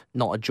was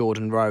not a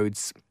Jordan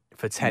Rhodes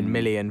for 10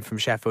 million from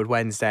Sheffield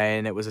Wednesday,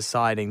 and it was a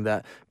signing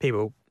that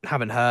people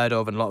haven't heard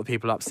of, and a lot of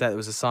people upset it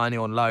was a signing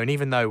on loan,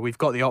 even though we've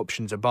got the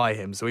option to buy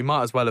him, so we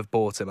might as well have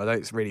bought him. I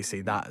don't really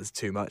see that as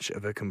too much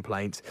of a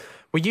complaint.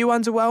 Were you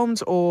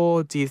underwhelmed,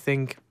 or do you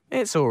think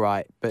it's all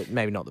right, but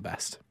maybe not the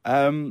best?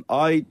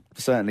 I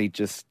certainly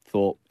just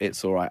thought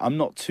it's all right. I'm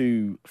not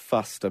too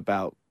fussed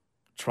about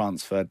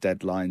transfer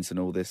deadlines and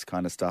all this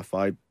kind of stuff.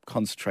 I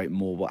concentrate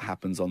more what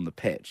happens on the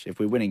pitch. If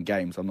we're winning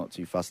games, I'm not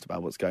too fussed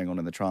about what's going on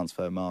in the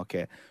transfer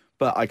market.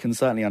 But I can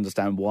certainly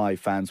understand why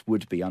fans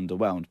would be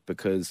underwhelmed,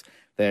 because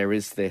there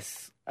is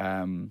this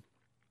thing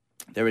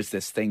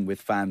with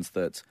fans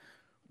that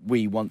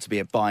we want to be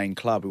a buying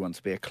club. We want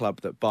to be a club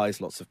that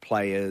buys lots of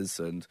players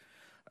and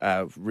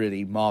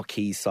really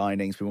marquee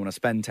signings. We want to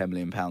spend £10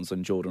 million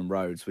on Jordan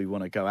Rhodes. We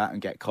want to go out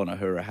and get Conor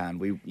Hourihane.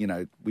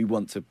 We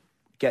want to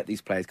get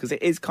these players because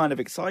it is kind of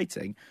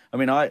exciting. I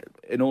mean,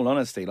 in all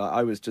honesty,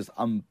 I was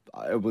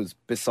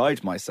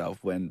beside myself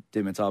when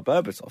Dimitar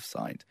Berbatov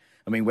signed.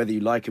 I mean, whether you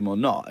like him or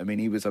not, I mean,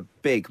 he was a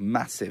big,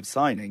 massive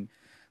signing.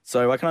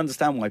 So I can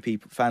understand why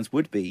fans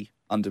would be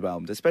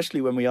underwhelmed,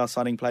 especially when we are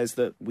signing players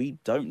that we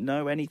don't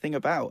know anything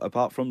about,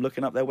 apart from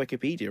looking up their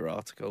Wikipedia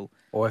article.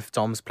 Or if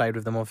Dom's played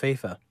with them on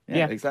FIFA.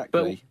 Yeah,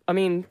 exactly. But, I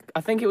mean,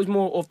 I think it was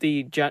more of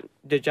the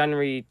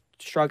January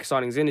striker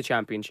signings in the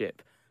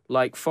Championship.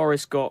 Like,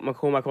 Forest got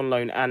McCormack on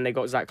loan and they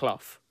got Zach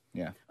Clough.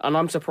 Yeah. And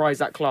I'm surprised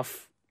Zach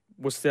Clough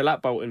was still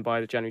at Bolton by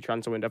the January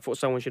transfer window. I thought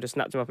someone should have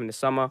snapped him up in the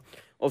summer.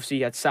 Obviously,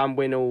 you had Sam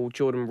Winnall,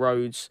 Jordan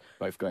Rhodes.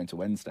 Both going to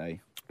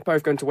Wednesday,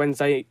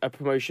 a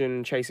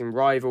promotion chasing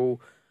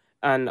rival.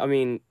 And, I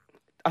mean,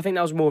 I think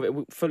that was more of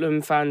it.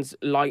 Fulham fans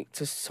like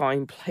to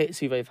sign players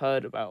who they've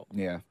heard about.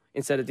 Yeah.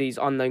 Instead of these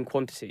unknown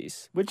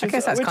quantities. I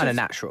guess that's kind of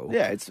natural.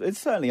 Yeah, it's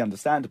certainly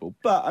understandable.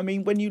 But I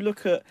mean, when you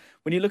look at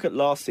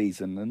last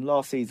season, and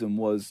last season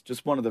was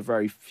just one of the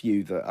very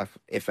few that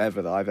I've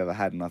ever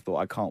had, and I thought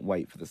I can't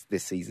wait for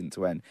this season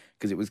to end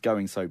because it was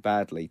going so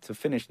badly. To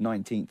finish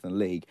 19th in the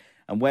league,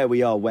 and where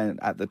we are when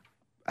at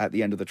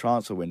the end of the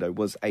transfer window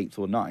was 8th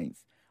or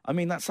 9th. I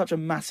mean, that's such a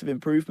massive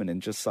improvement in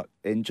just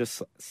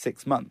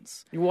 6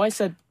 months. Well, I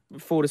said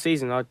before the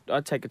season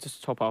I'd take it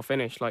to top half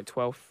finish, like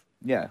 12th.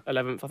 Yeah,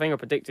 11th. I think I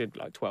predicted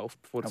like 12th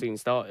before the season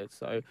started.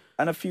 So,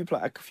 and a few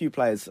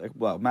players.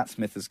 Well, Matt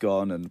Smith has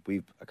gone, and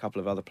a couple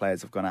of other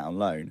players have gone out on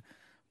loan.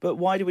 But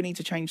why do we need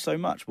to change so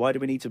much? Why do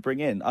we need to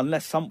bring in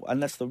unless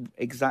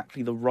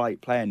exactly the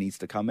right player needs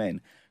to come in?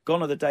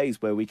 Gone are the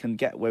days where we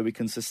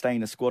can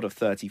sustain a squad of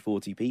 30,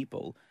 40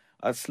 people.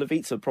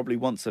 Slavica probably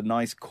wants a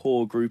nice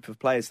core group of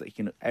players that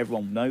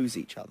everyone knows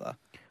each other.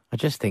 I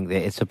just think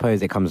that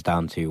suppose it comes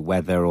down to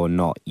whether or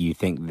not you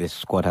think this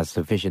squad has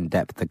sufficient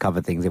depth to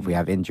cover things if we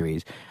have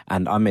injuries.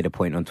 And I made a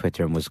point on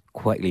Twitter and was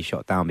quietly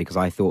shot down because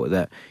I thought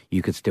that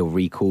you could still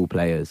recall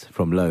players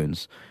from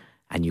loans,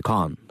 and you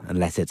can't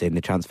unless it's in the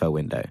transfer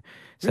window.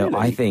 So really?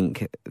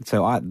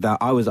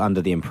 I was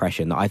under the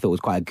impression that I thought it was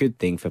quite a good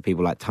thing for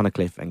people like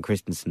Tunnicliffe and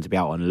Christensen to be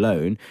out on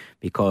loan,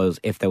 because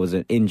if there was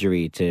an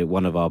injury to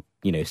one of our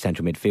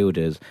central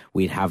midfielders,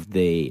 we'd have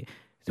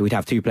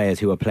 2 players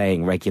who are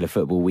playing regular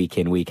football week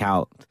in, week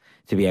out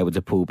to be able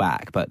to pull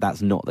back, but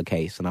that's not the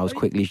case. And I was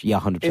quickly,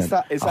 100%. Is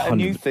that a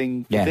new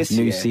thing for this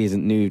new year?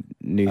 season, new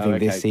thing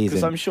this season.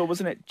 Because I'm sure,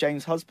 wasn't it,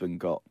 James Husband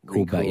got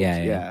called back? recalled?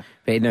 Yeah.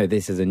 But no,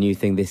 this is a new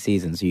thing this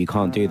season, so you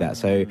can't do that.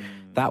 So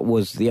that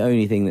was the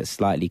only thing that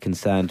slightly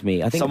concerned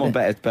me. I think someone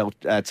better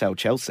tell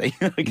Chelsea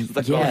because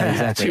they've got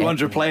exactly.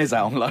 200 players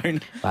out on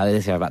loan. Well,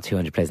 there's about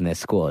 200 players in their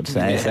squad, so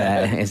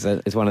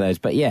it's one of those.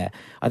 But yeah,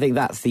 I think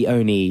that's the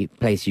only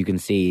place you can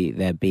see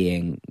there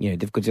being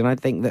difficulty. And I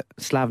think that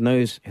Slav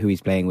knows who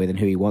he's playing with and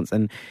who he wants,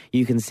 and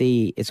you can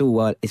see it's all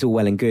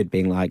well and good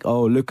being like,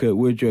 oh, look at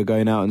Woodrow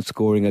going out and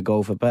scoring a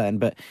goal for Burton,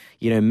 but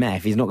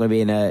if he's not going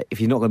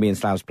to be in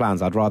Slav's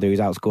plans, I'd rather he's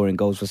out scoring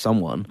goals for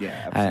someone.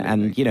 Yeah,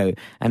 absolutely.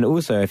 And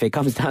also if it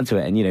comes down to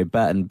it, and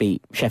Burton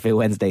beat Sheffield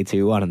Wednesday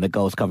 2-1, and the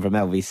goals come from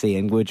LVC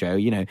and Woodrow,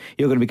 you're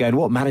going to be going,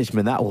 what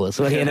management that was?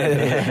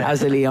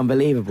 Absolutely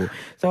unbelievable.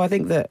 So I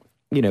think that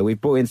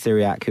we've brought in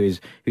Syriac, who's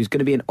going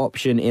to be an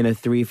option in a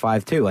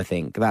 3-5-2. I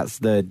think that's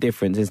the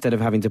difference. Instead of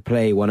having to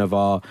play one of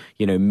our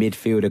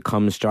midfielder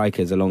come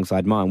strikers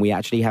alongside Martin, we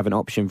actually have an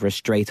option for a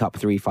straight up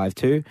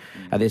 3-5-2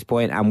 at this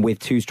point, and with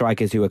two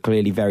strikers who are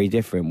clearly very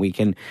different. We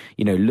can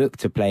look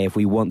to play, if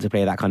we want to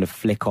play that kind of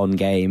flick on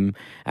game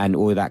and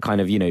all that kind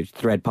of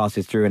thread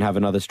passes through, and have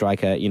another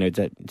striker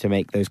to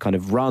make those kind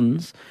of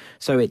runs.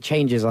 So it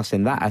changes us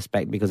in that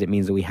aspect, because it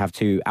means that we have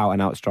two out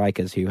and out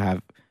strikers who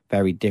have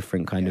very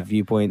different kind of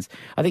viewpoints.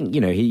 I think,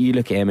 you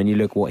look at him and you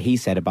look what he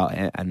said about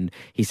it, and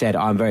he said,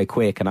 I'm very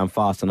quick and I'm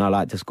fast and I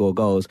like to score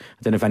goals.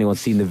 I don't know if anyone's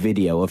seen the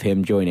video of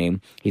him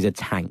joining. He's a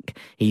tank.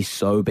 He's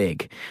so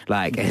big.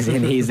 As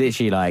in, he's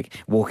literally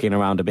walking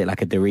around a bit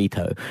like a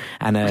Dorito.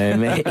 And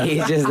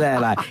he's just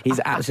there, he's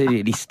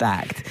absolutely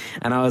stacked.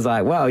 And I was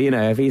like, well,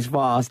 if he's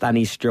fast and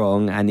he's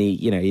strong and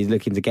he's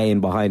looking to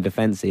gain behind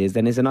defences,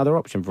 then it's another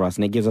option for us,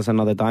 and it gives us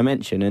another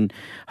dimension. And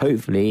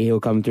hopefully he'll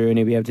come through and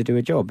he'll be able to do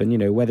a job.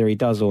 And, whether he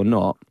does or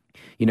not,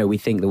 we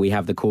think that we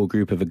have the core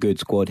group of a good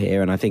squad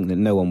here, and I think that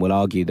no one will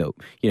argue that,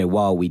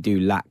 while we do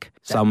lack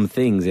some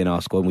things in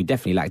our squad, and we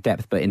definitely lack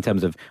depth, but in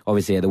terms of,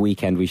 obviously at the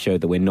weekend we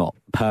showed that we're not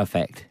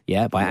perfect,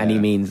 by any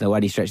means or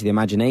any stretch of the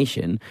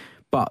imagination,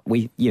 but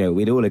we'd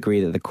all agree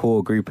that the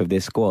core group of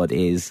this squad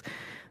is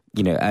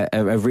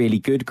a really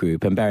good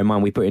group. And bear in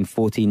mind, we put in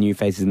 14 new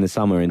faces in the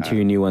summer and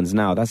 2 new ones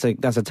now. That's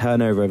a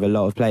turnover of a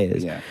lot of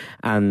players.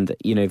 And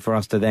for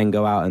us to then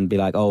go out and be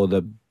like, oh,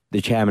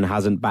 the chairman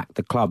hasn't backed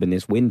the club in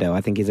this window, I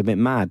think is a bit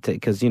mad,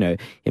 because, it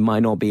might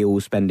not be all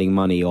spending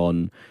money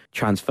on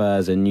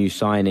transfers and new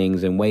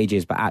signings and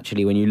wages, but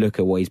actually when you look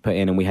at what he's put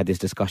in, and we had this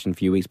discussion a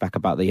few weeks back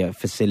about the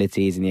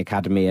facilities and the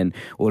academy and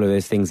all of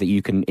those things that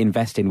you can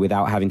invest in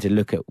without having to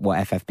look at what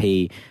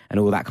FFP and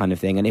all that kind of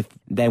thing. And if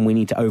then we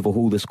need to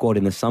overhaul the squad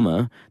in the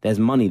summer, there's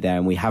money there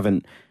and we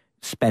haven't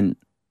spent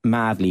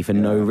madly for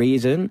no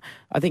reason.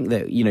 I think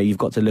that, you've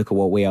got to look at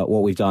what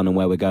we've done and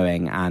where we're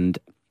going, and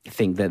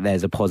think that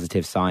there's a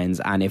positive signs.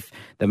 And if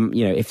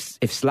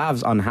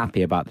Slav's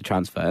unhappy about the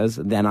transfers,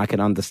 then I can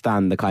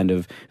understand the kind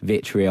of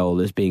vitriol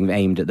that's being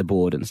aimed at the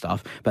board and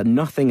stuff, but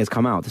nothing has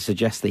come out to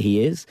suggest that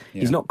he is.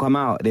 He's not come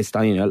out this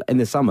time. In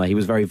the summer he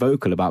was very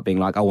vocal about being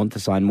like, I want to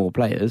sign more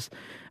players,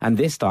 and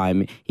this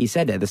time he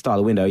said at the start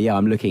of the window,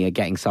 I'm looking at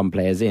getting some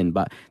players in,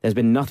 but there's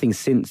been nothing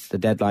since the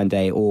deadline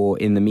day or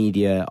in the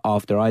media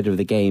after either of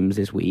the games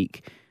this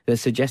week that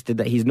suggested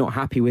that he's not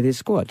happy with his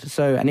squad.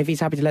 So, and if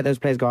he's happy to let those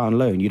players go out on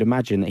loan, you'd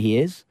imagine that he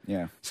is.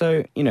 Yeah.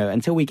 So,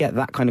 until we get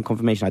that kind of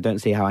confirmation, I don't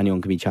see how anyone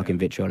can be chucking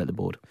vitriol at the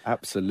board.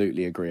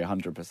 Absolutely agree,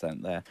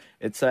 100% there.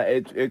 It's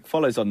it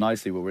follows on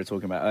nicely what we were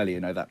talking about earlier,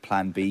 that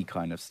plan B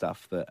kind of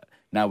stuff, that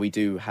now we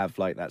do have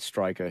that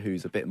striker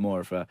who's a bit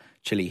more of a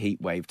chilly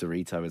heatwave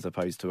Dorito as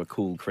opposed to a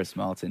cool Chris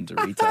Martin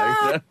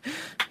Dorito.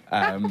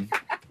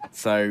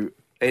 So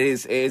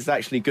it is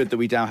actually good that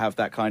we now have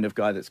that kind of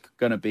guy that's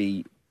going to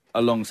be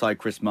alongside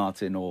Chris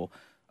Martin or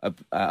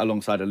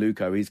alongside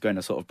Aluko. He's going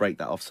to sort of break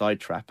that offside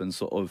trap and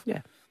sort of,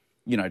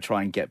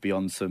 try and get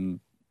beyond some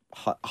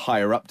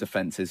higher up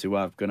defences who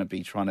are going to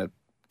be trying to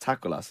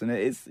tackle us. And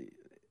it is,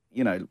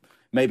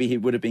 maybe he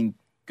would have been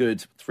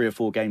good 3 or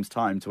 4 games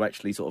time to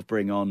actually sort of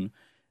bring on,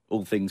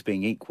 all things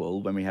being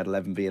equal, when we had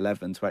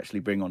 11v11, to actually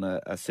bring on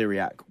a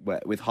Syriac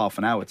with half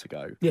an hour to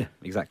go. Yeah,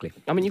 exactly.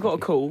 I mean, you've got a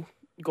call.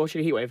 Gosh,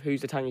 heatwave.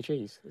 Who's the tangy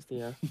cheese? It's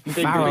the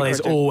Farrell is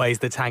always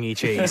the tangy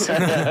cheese.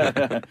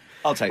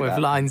 I'll take with that.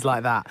 lines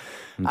like that.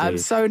 Indeed.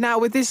 So now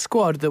with this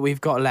squad that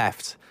we've got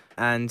left,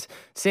 and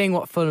seeing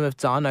what Fulham have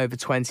done over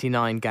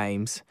 29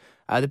 games,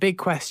 the big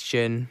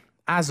question,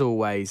 as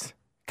always,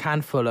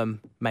 can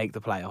Fulham make the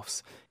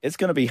playoffs? It's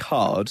going to be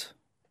hard.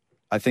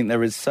 I think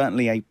there is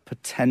certainly a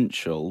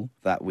potential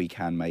that we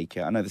can make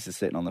it. I know this is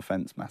sitting on the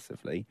fence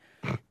massively,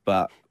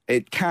 but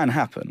it can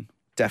happen.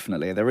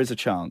 Definitely. There is a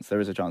chance.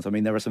 I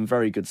mean, there are some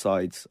very good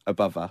sides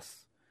above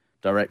us,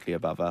 directly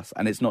above us.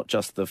 And it's not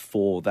just the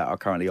 4 that are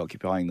currently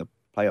occupying the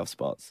playoff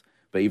spots,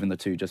 but even the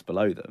 2 just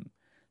below them.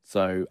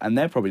 So, and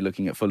they're probably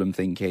looking at Fulham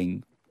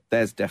thinking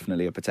there's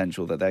definitely a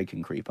potential that they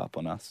can creep up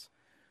on us.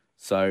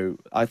 So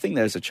I think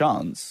there's a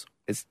chance.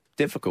 It's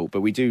difficult,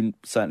 but we do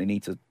certainly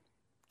need to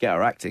get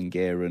our act in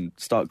gear and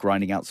start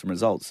grinding out some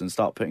results and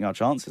start putting our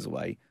chances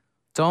away.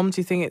 Dom,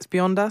 do you think it's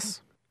beyond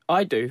us?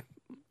 I do.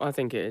 I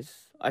think it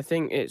is. I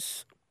think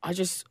it's. We're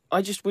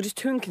just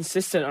too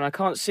inconsistent, and I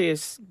can't see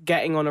us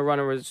getting on a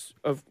runner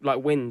of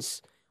like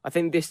wins. I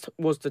think this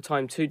was the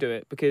time to do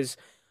it because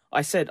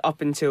I said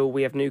up until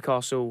we have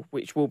Newcastle,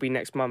 which will be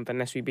next month,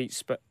 unless we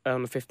beat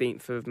on the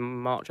 15th of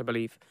March, I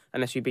believe,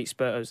 unless we beat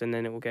Spurs, and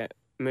then it will get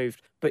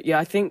moved. But yeah,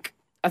 I think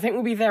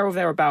we'll be there or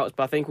thereabouts,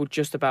 but I think we'll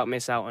just about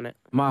miss out on it.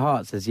 My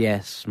heart says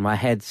yes. My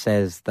head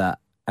says that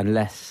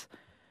unless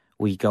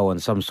we go on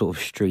some sort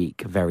of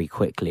streak very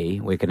quickly,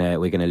 we're gonna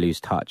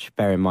lose touch.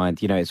 Bear in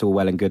mind, it's all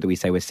well and good that we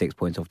say we're 6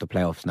 points off the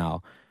playoffs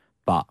now,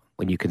 but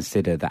when you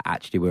consider that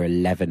actually we're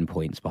 11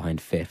 points behind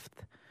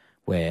fifth,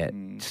 we're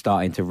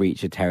starting to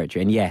reach a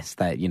territory. And yes,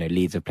 that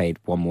Leeds have played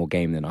one more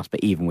game than us, but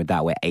even with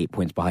that, we're 8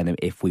 points behind them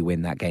if we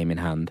win that game in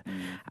hand,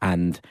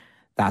 and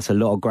that's a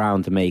lot of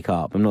ground to make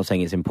up. I'm not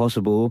saying it's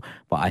impossible,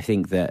 but I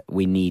think that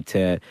we need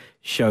to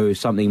show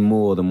something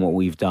more than what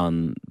we've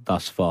done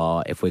thus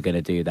far if we're going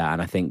to do that.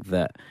 And I think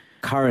that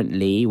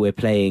currently we're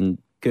playing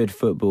good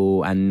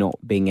football and not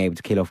being able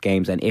to kill off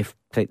games. And if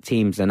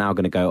teams are now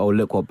going to go, oh,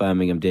 look what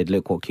Birmingham did,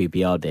 look what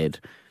QPR did,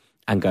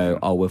 and go,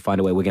 oh, we'll find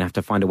a way, we're going to have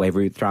to find a way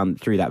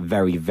through that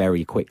very,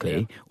 very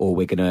quickly, or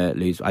we're going to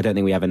lose. I don't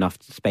think we have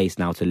enough space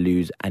now to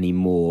lose any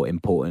more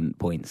important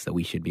points that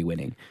we should be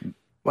winning.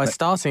 Well,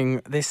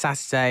 starting this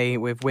Saturday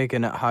with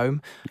Wigan at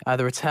home,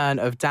 the return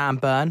of Dan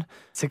Burn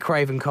to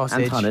Craven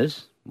Cottage. And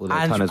Tunners.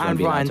 And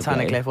Ryan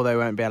Tunnicliffe, although he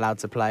won't be allowed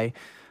to play.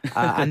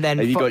 And then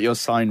have you got your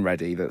sign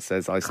ready that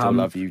says "I still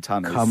love you,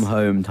 Tunners"? Come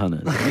home,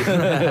 Tunners.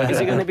 Is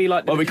it going to be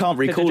like we can't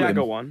recall the him.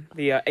 Jagger one,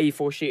 the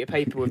A4 sheet of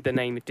paper with the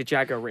name De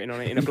Jagger written on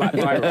it in a black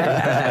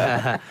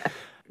biro?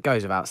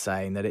 Goes without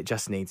saying that it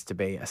just needs to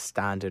be a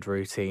standard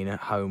routine at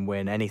home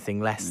win. Anything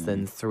less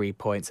than 3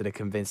 points and a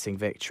convincing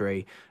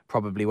victory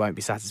probably won't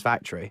be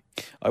satisfactory.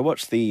 I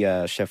watched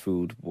the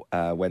Sheffield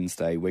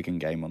Wednesday Wigan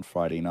game on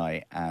Friday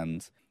night,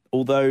 and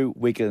although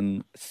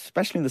Wigan,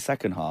 especially in the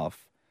second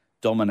half,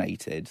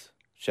 dominated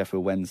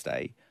Sheffield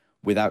Wednesday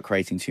without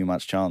creating too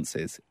much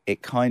chances,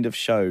 it kind of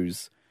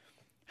shows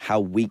how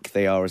weak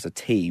they are as a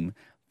team,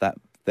 that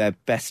their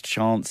best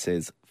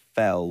chances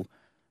fell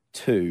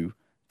to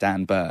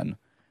Dan Burn,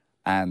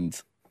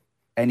 and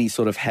any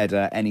sort of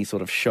header, any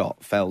sort of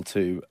shot fell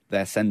to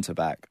their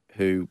centre-back,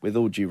 who, with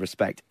all due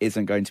respect,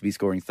 isn't going to be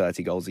scoring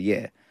 30 goals a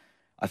year.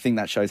 I think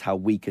that shows how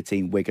weak a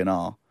team Wigan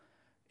are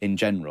in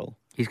general.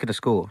 He's going to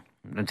score.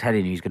 I'm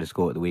telling you, he's going to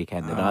score at the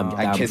weekend.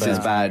 And kiss his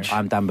badge.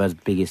 I'm Dan Burn's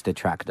biggest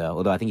detractor,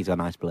 although I think he's a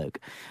nice bloke.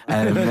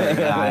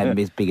 I'm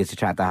his biggest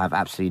detractor. I have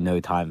absolutely no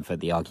time for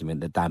the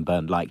argument that Dan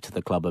Burn liked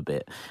the club a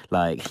bit.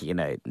 But he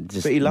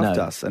loved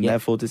us and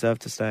therefore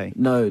deserved to stay.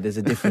 No, there's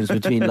a difference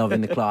between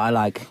loving the club.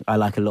 I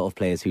like a lot of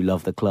players who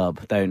love the club.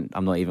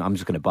 I'm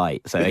just going to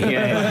bite. So this is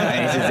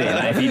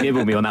it. If you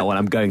nibble me on that one,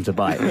 I'm going to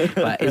bite.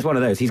 But it's one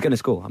of those. He's going to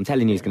score. I'm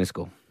telling you, he's going to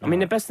score. I mean,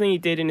 the best thing he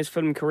did in his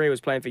Fulham career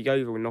was playing for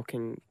Yeovil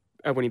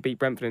and when he beat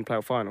Brentford in the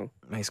playoff final.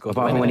 He scored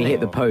apart from when he hit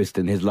the post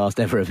in his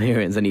last ever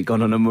appearance and he'd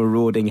gone on a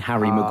marauding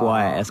Harry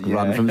Maguire-esque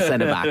run from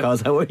centre-back. I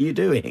was like, what are you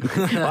doing?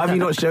 Why have you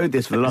not showed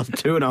this for the last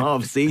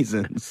 2.5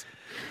 seasons?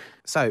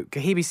 So,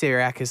 Kahibi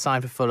Syriac has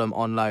signed for Fulham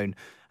on loan.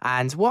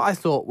 And what I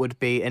thought would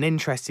be an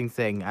interesting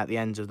thing at the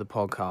end of the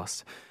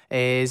podcast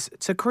is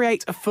to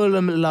create a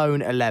Fulham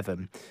loan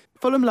 11.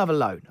 Fulham love a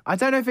loan. I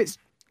don't know if it's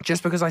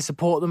just because I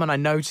support them and I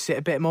notice it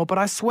a bit more, but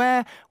I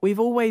swear we've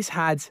always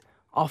had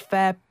our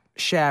fair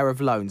share of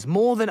loans,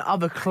 more than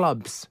other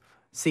clubs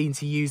seem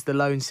to use the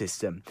loan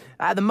system.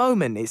 At the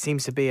moment, it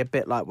seems to be a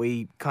bit like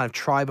we kind of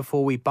try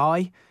before we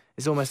buy.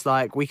 It's almost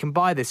like we can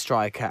buy this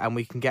striker and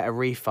we can get a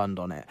refund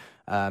on it.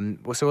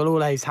 So we'll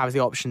always have the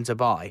option to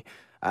buy.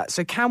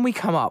 So can we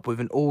come up with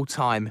an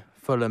all-time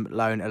Fulham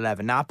loan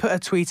 11? Now, I put a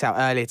tweet out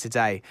earlier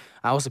today.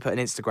 I also put an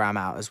Instagram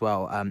out as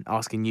well,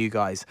 asking you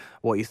guys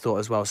what you thought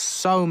as well.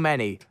 So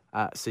many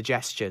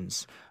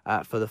suggestions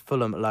for the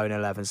Fulham loan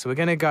 11. So we're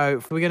going to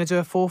do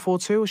a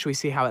 4-4-2, or should we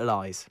see how it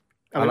lies?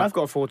 I've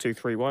got a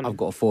 4-2-3-1. I've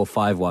got a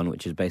 4-5-1,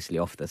 which is basically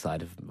off the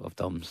side of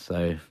Dom's.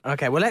 So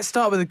okay, well, let's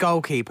start with the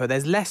goalkeeper.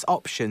 There's less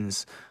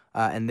options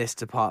in this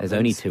department. There's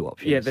only 2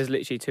 options. Yeah, there's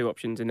literally 2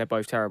 options, and they're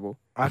both terrible.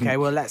 Okay,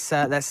 well, let's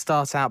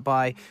start out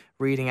by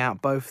reading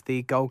out both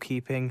the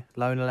goalkeeping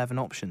loan 11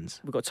 options.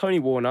 We've got Tony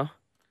Warner.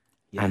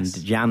 Yes.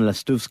 And Jan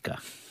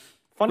Lastuvska.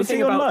 Was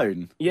he on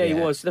loan? Yeah, he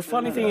was. The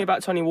funny thing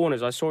about Tony Warner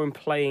is I saw him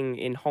playing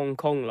in Hong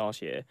Kong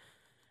last year,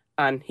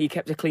 and he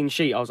kept a clean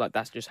sheet. I was like,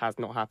 that just has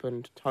not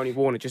happened. Tony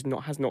Warner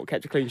has not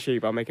kept a clean sheet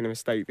by making a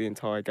mistake the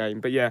entire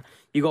game. But yeah,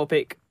 you got to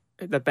pick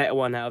the better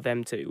one out of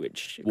them two,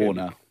 which...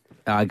 Warner.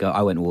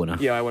 I went Warner.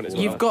 Yeah, I went as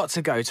well. You've got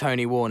to go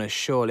Tony Warner,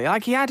 surely.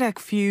 Like, he had a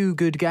few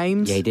good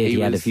games. Yeah, he did. He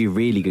had a few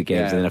really good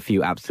games and then a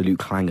few absolute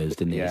clangers,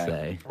 didn't he?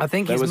 So I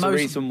think there was a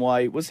reason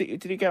why.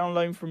 Did he get on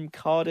loan from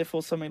Cardiff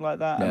or something like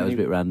that? Yeah, it was a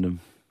bit random.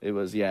 It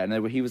was,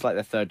 and he was like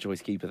the third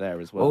choice keeper there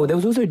as well. Oh, there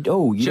was also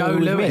Joe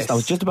Lewis. I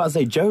was just about to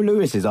say Joe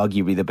Lewis is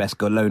arguably the best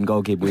lone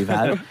goalkeeper we've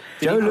had.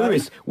 Joe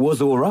Lewis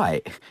was all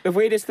right. The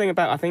weirdest thing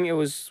about, I think it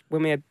was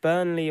when we had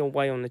Burnley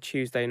away on the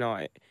Tuesday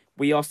night,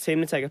 we asked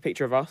him to take a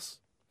picture of us.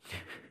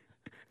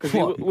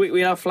 Because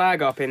we had a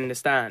flag up in the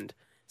stand.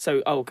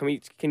 So, can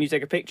you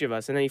take a picture of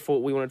us? And then he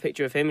thought we wanted a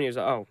picture of him, and he was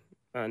like,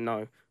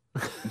 no.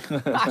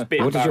 What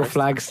did your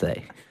flag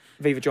say?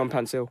 Viva John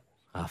Pansil.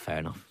 Ah, fair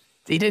enough.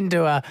 He didn't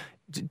do a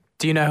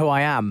 "Do you know who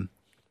I am?"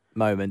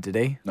 moment, did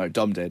he? No,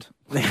 Dom did.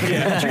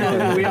 Yeah, do you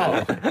know who we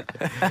are?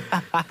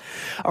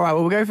 All right,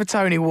 well, we'll go for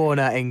Tony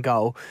Warner in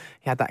goal.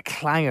 He had that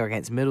clanger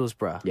against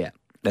Middlesbrough. Yeah,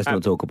 let's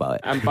not talk about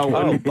it. And Bolton.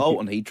 Oh,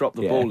 Bolton, he dropped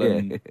the ball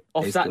and...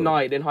 Off He that scored.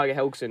 night, then Heiger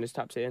Helgson just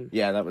tapped it in.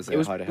 Yeah, that was it.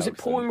 Was Heider it Helgson.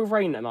 pouring with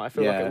rain that night? I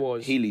feel like it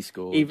was. Healy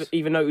scored.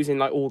 Even though it was in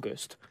like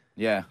August.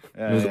 Yeah.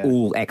 It was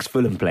all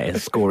ex-Fulham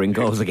players scoring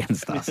goals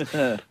against us.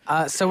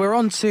 So we're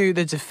on to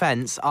the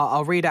defence.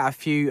 I'll read out a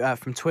few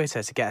from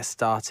Twitter to get us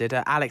started.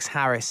 Alex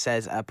Harris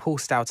says, Paul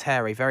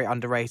Stalteri, very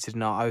underrated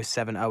in our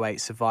 07-08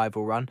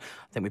 survival run.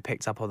 I think we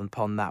picked up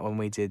upon that when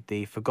we did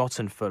the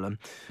Forgotten Fulham.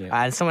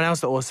 Yeah. And someone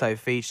else that also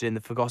featured in the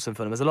Forgotten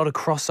Fulham, there's a lot of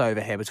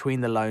crossover here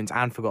between the loans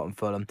and Forgotten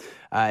Fulham,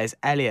 is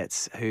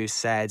Elliot, who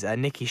said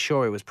Nicky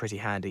Shorey was pretty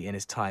handy in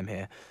his time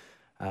here.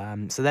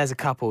 So there's a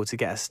couple to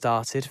get us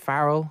started.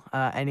 Farrell,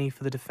 any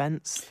for the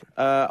defence?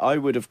 I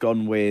would have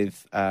gone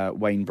with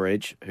Wayne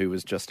Bridge, who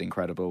was just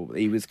incredible.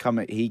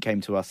 He came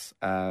to us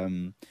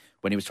when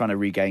he was trying to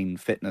regain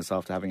fitness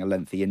after having a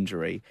lengthy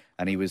injury,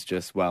 and he was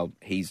just,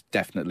 he's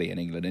definitely an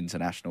England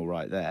international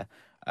right there.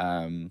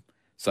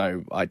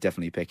 So I'd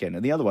definitely pick him.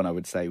 And the other one I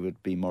would say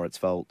would be Moritz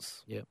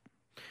Volz. Yep.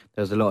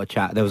 There was a lot of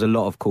chat. There was a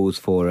lot of calls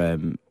for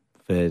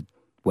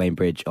Wayne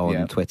Bridge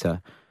on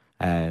Twitter,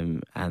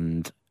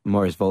 and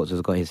Maurice Volz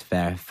has got his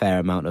fair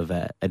amount of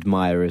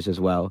admirers as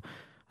well.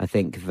 I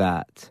think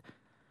that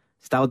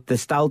the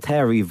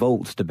Stalteri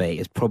Volz debate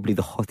is probably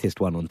the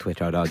hottest one on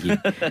Twitter, I'd argue.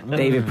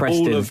 David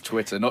Preston. All of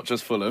Twitter, not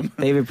just Fulham.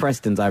 David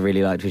Preston's I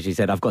really liked, which he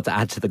said, I've got to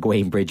add to the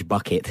Wayne Bridge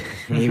bucket.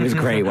 He was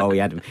great while we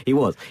had him. He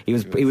was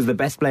the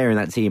best player in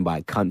that team by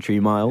a country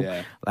mile.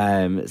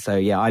 Yeah. So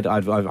yeah,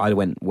 I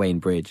went Wayne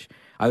Bridge.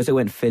 I also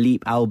went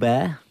Philippe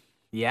Albert.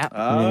 Yeah.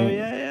 Oh,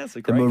 yeah, it's a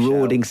The great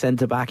marauding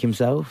centre-back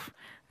himself.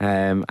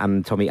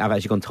 And Tommy, I've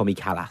actually gone Tommy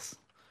Callas.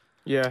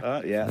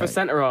 Yeah. Yeah. For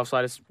centre halves,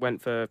 I just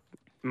went for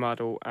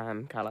Madel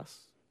and Callas.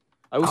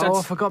 I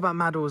I forgot about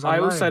Maddles. I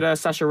also had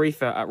Sasha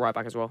Reether at right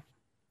back as well,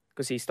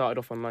 because he started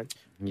off on loan.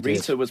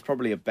 Rita was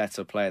probably a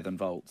better player than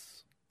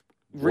Volz.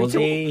 Was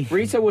he?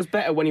 Rita was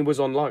better when he was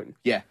on loan.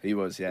 Yeah, he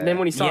was, yeah. And then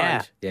when he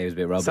signed. Yeah, he was a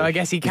bit rubbish. So I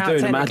guess he He's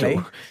counts doing the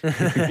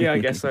technically. Yeah, I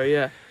guess so,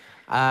 yeah.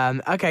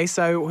 Okay,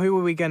 so who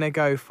are we going to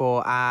go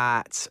for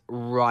at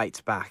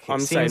right back? I'm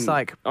saying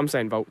Volts.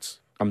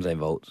 I'm saying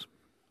Volts.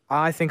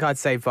 I think I'd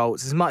say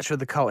Volts, as much for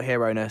the cult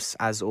hero-ness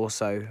as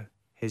also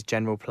his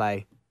general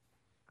play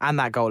and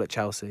that goal at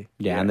Chelsea.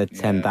 Yeah, and the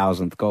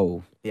 10,000th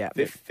goal. Yeah.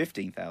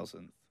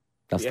 15,000.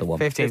 That's the one.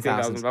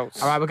 15,000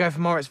 volts. All right, we'll go for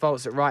Moritz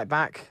Volts at right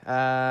back.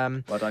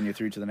 Well done, you're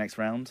through to the next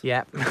round.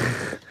 Yeah.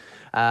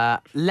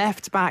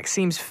 Left back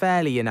seems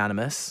fairly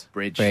unanimous.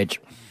 Bridge.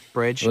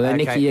 Bridge. Well,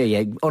 okay.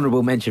 Nicky,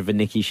 honourable mention for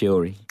Nicky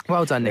Shorey.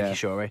 Well done, Nicky Yeah.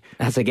 Shorey.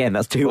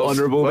 That's two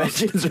honourable well,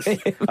 mentions for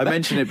him. I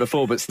mentioned it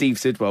before, but Steve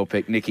Sidwell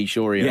picked Nicky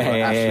Shorey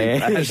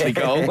and Ashley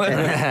Cole.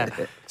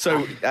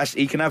 So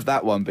Ashley, he can have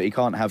that one, but he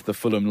can't have the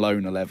Fulham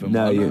loan 11.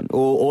 No,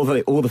 or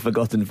the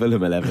forgotten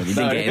Fulham 11. You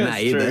didn't get in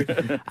that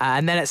either.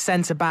 And then at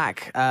centre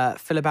back,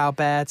 Philippe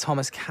Albert,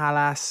 Thomas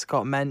Callas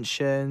got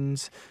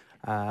mentioned.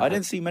 I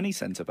didn't see many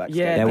centre backs.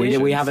 Yeah, Yeah, we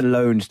Patience. haven't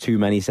loaned too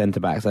many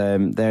centre backs.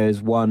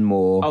 There's one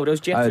more. Oh, there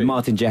was Jetu.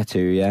 Martin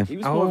Jetu. Yeah, He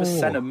was more of a Oh.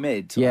 centre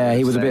mid. yeah.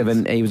 He was a bit of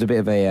an. a. He was a bit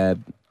of a.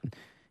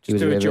 He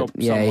was do a bit of job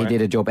Yeah, he somewhere.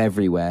 did a job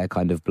everywhere,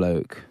 kind of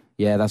bloke.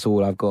 Yeah, that's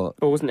all I've got.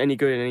 But wasn't any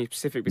good in any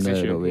specific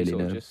position. not He really,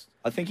 sort of no. just-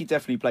 I think he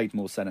definitely played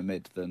more centre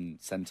mid than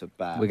centre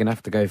back. We're gonna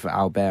have to go for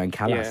Albert and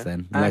Callas Yeah.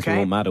 then, unless we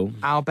Okay. want Madel.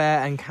 Albert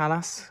and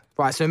Callas.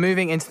 Right, so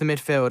moving into the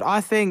midfield,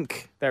 I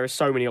think. There are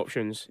so many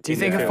options. Do you in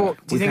think midfield. a four?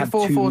 Do you We've think a had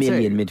 4-4-2? 2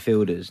 million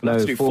midfielders. We'll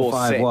have No, to do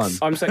 4-5-1. 4-6.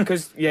 I'm saying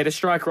because the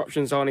striker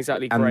options aren't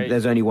exactly And great.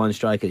 there's only one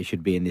striker that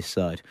should be in this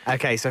side.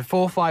 Okay, so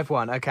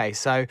 4-5-1. Okay,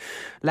 so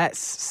let's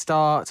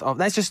start off.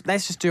 Let's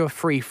just do a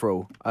free for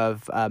all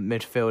of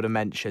midfielder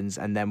mentions,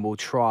 and then we'll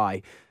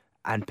try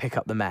and pick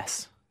up the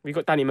mess. We've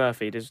got Danny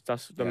Murphy.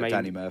 That's the main.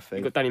 Danny Murphy.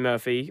 We've got Danny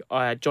Murphy.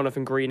 I had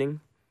Jonathan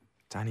Greening,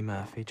 Danny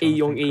Murphy, Iyong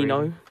Jonathan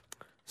Eno,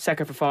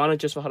 Seka Fofana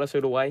just for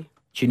Huddersfield away.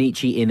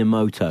 Shinichi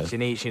Inamoto.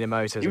 Shinichi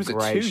Inamoto is He was a a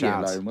great 2-year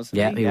shout. loan, wasn't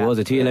Yeah, he? he was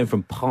a 2-year loan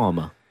from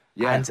Parma.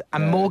 Yeah.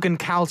 And Morgan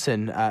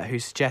Calton, who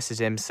suggested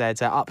him,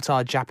 said up to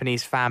our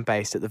Japanese fan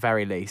base at the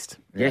very least.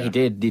 Yeah, he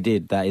did. He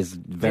did. That is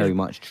very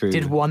much true.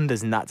 Did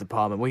wonders in that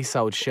department. We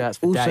sold shirts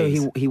for Also,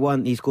 days. he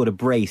won. He scored a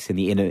brace in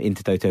the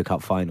Intertoto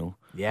Cup final.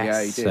 Yes. Yeah,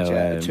 he did. So,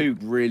 yeah. 2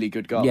 really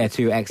good goals. Yeah,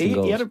 2 excellent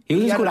goals.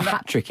 He had scored a knack-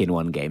 hat trick in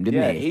one game, didn't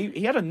Yeah, he?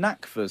 he had a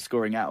knack for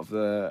scoring out of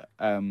the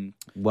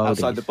Worldies.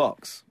 outside the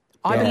box.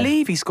 I Yeah.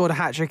 believe he scored a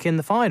hat trick in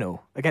the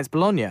final against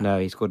Bologna. No,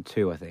 he scored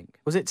 2, I think.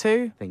 Was it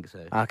 2? I think so.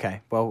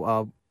 Okay, well,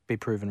 I'll be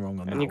proven wrong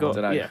on that. And you one.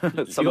 got I don't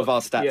know. yeah. Some You of got-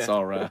 our stats yeah.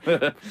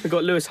 are. We've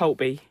got Lewis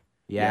Holtby,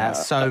 Yeah,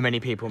 so many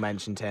people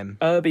mentioned him.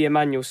 Irby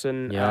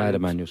Emmanuelson, Yeah, I had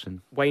and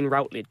Emmanuelson. Wayne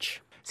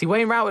Routledge. See,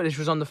 Wayne Routledge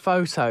was on the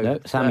photo. No,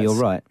 Sammy, you're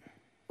right.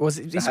 Was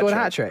it, he a scored a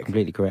hat hat-trick. trick?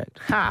 Completely correct.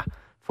 Ha!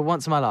 for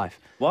once in my life.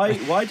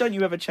 Why don't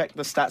you ever check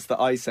the stats that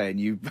I say and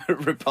you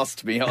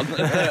riposte me on?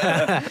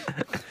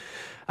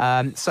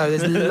 So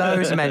there's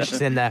loads of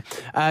mentions in there.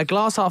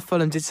 Glass Half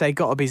Fulham did say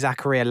got to be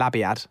Zakaria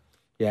Labiad.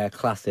 Yeah,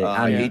 classic.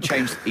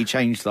 He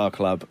changed our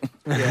club.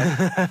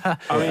 I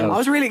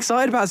was really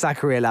excited about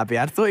Zakaria Labiad.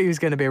 I thought he was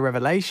going to be a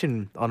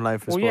revelation on loan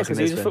from Well, yeah, Sporting because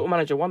he's a Lisbon. football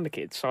manager won the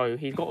kid, so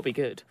he's got to be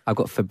good. I've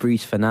got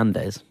Fabrice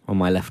Fernandes on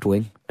my left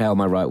wing. On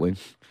my right wing.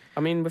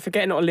 I mean, we're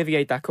forgetting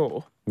Olivier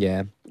Dacour.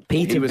 Yeah.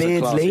 Peter was a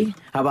Beardsley. classy-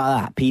 How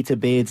about that? Peter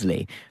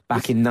Beardsley.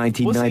 Back in was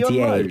he on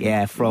 1998. loan?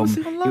 Yeah, from Was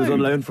he on he was on loan?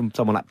 loan from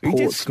someone like He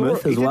did score-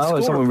 Portsmouth he as did well,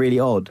 or score- someone really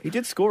odd. He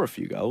did score a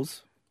few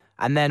goals.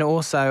 And then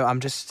also, I'm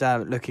just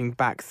looking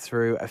back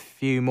through a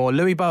few more.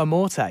 Louis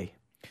Boamorte.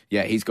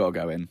 Yeah, he's got to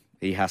go in.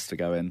 He has to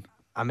go in.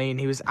 I mean,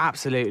 he was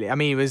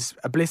he was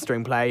a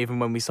blistering player even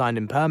when we signed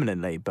him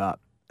permanently, but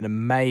an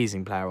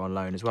amazing player on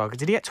loan as well.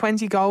 Did he get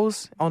 20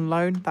 goals on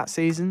loan that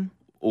season?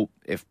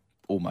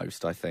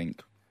 Almost, I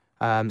think.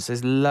 So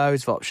there's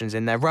loads of options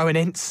in there. Rowan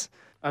Ince.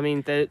 I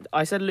mean,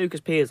 I said Lucas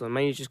Pearson,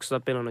 mainly just because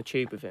I've been on a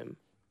tube with him.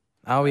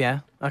 Oh, yeah.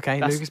 Okay,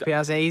 That's- Lucas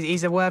Piazza.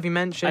 He's a worthy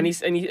mention. And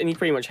he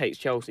pretty much hates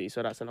Chelsea,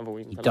 so that's another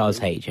reason. He to does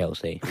like him. hate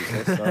Chelsea.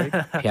 Sorry.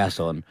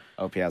 Piazon.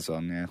 Oh,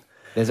 Piazon, yeah.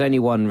 There's only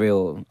one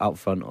real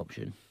upfront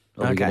option.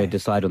 Or we're Okay. going to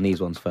decide on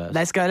these ones first.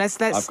 Let's go. Let's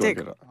got stick.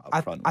 good up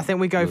I, front. I think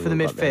we go for the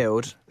We'll go there.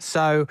 midfield.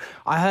 So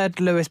I heard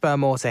Louis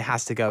Boamorte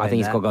has to go in I think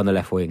he's there. got to go on the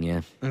left wing,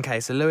 yeah. Okay,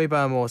 so Louis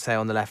Boamorte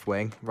on the left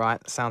wing.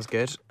 Right, sounds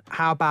good.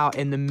 How about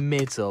in the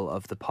middle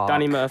of the park?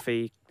 Danny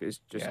Murphy has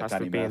Yeah, to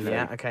Danny be in Murphy. there.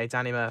 Yeah, okay,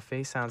 Danny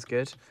Murphy. Sounds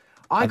good.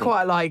 I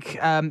quite like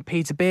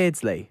Peter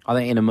Beardsley. I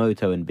think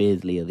Inamoto and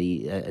Beardsley are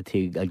the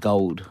two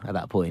gold at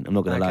that point. I'm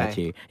not going to lie Okay.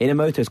 to you.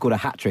 Inamoto scored a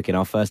hat-trick in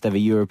our first ever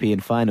European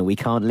final. We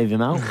can't live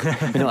him out.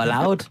 We're not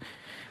allowed.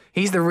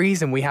 He's the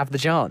reason we have the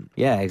John.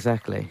 Yeah,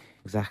 exactly.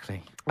 He's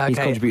Okay.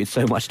 contributed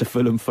so much to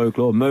Fulham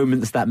folklore.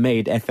 Moments that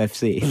made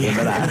FFC.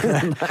 Remember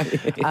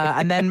that?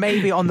 And then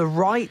maybe on the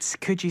right,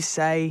 could you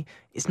say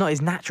it's not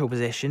his natural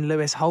position,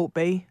 Lewis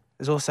Holtby?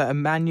 There's also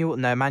Emmanuel.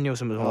 No,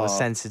 Emmanuelson was more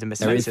sensitive and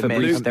there is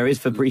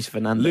Fabrice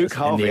Fernandes. Luke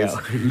in the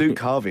Harvey. Luke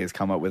Harvey has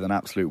come up with an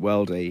absolute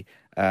worldie.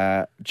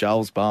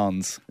 Giles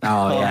Barnes.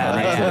 Oh, yeah,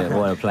 excellent.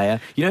 What a player.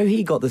 You know,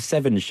 he got the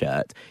 7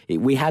 shirt.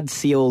 We had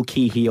Seol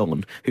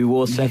Ki-hyun, who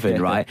wore 7,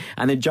 right?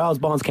 And then Giles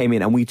Barnes came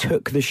in and we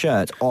took the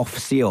shirt off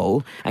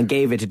Seol and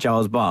gave it to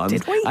Giles Barnes.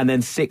 Did we? And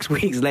then 6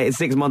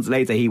 months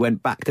later, he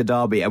went back to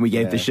Derby and we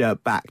gave the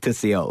shirt back to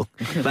Seol.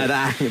 Like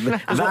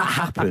that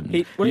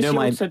happened. Well, you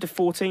know, he said to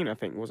 14, I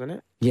think, wasn't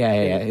it?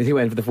 Yeah. He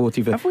went for the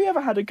 40. Have we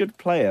ever had a good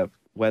player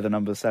wear the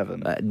number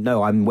 7?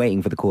 No, I'm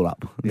waiting for the call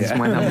up. This is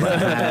my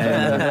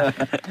number.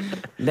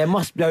 There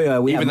must we Even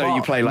have though you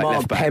Mark, play like Mark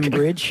left back.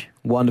 Pembridge,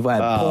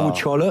 Paul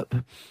Trollope.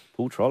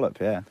 Paul Trollope,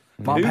 yeah.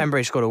 Mark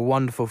Pembridge scored a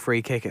wonderful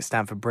free kick at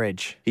Stamford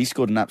Bridge. He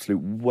scored an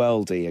absolute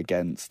worldie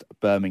against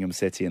Birmingham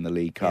City in the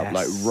League Cup. Yes.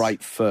 Like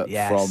right foot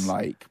Yes. from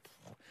like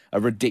a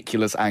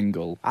ridiculous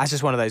angle. That's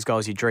just one of those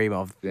goals you dream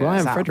of.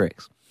 Ryan That-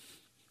 Fredericks.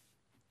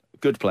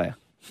 Good player.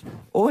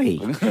 Oi.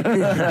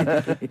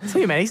 So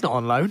you mean he's not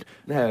on loan?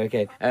 No,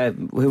 okay.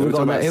 Who We're we got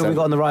talking about who we seven.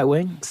 got on the right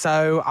wing?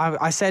 So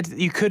I said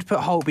you could put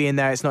Holtby in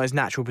there. It's not his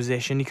natural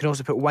position. You can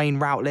also put Wayne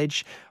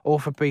Routledge or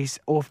Fabrice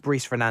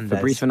Fernandes.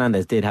 Fabrice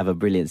Fernandes did have a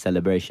brilliant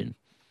celebration.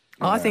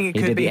 I think it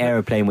He could did be. the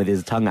aeroplane with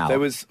his tongue out. There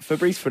was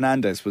Fabrice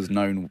Fernandes was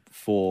known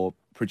for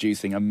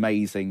producing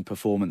amazing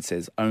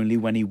performances only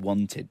when he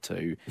wanted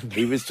to.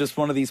 He was just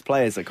one of these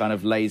players that kind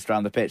of lazed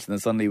around the pitch and then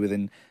suddenly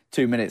within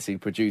 2 minutes he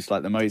produced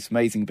like the most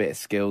amazing bit of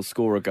skill,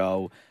 score a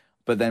goal,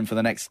 but then for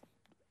the next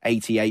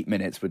 88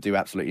 minutes would do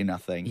absolutely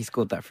nothing. He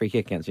scored that free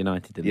kick against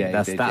United, didn't Yeah, he? he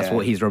That's did, that's yeah.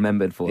 what he's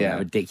remembered for. Yeah. That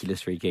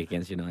ridiculous free kick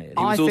against United.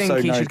 I was think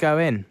also he known- should go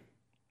in.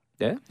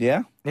 Yeah.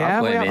 Yeah? Yeah,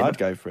 put him we in. are. I'd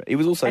go for it. He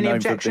was also Any known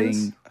objections?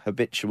 for being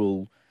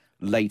habitual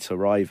late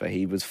arriver.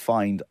 He was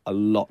fined a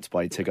lot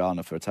by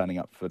Tigana for turning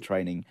up for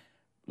training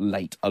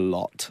late a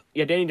lot.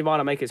 Yeah, the only demand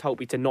I make is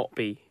Holtby to not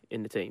be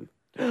in the team.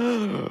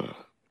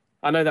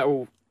 I know that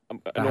will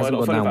annoy That a hasn't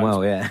lot of gone Fulham down fans,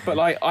 well, yeah. but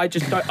like I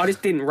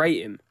just didn't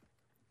rate him.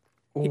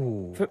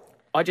 Ooh.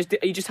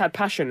 He just had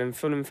passion, and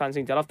Fulham fans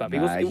seem to love that.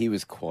 Nah, he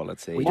was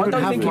quality. We I don't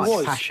don't have think he much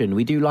was. passion.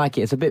 We do like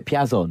it. It's a bit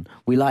Piazon.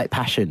 We like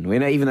passion. We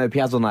know, even though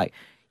Piazon, like,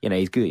 you know,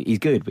 he's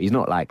good, but he's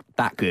not like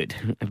that good.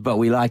 But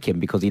we like him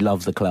because he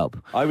loves the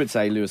club. I would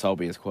say Lewis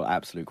Holby is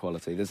absolute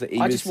quality. There's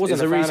I just wasn't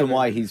there's a a fan reason of him.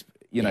 why he's,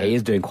 you know, Yeah, he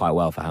is doing quite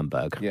well for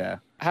Hamburg. yeah.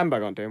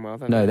 Hamburg aren't doing well.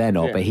 No, they're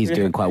not, Yeah. but he's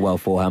doing quite well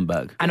for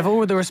Hamburg. And of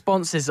all of the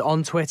responses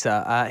on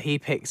Twitter, he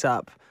picked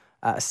up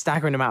a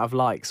staggering amount of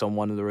likes on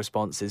one of the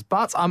responses.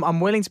 But I'm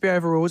willing to be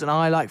overruled, and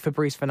I like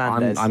Fabrice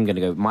Fernandes. I'm going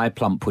to go. My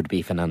plump would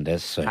be Fernandes.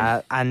 So.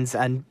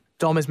 And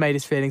Dom has made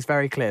his feelings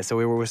very clear, so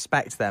we will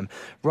respect them.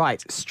 Right,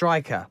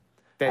 striker.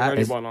 There's only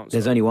there's, one answer.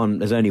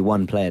 there's only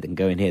one player that can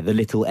go in here. The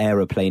little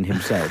aeroplane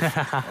himself.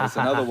 There's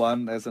another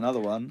one. There's another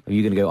one. Are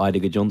you going to go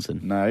Idiger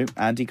Johnson? No,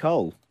 Andy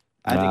Cole.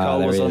 Andy Ah, Cole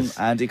there was he on. is.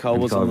 Andy Cole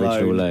was on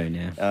original loan.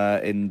 yeah.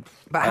 In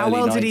But how early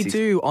well did he 90s.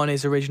 do on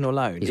his original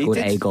loan? He He scored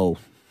did- a goal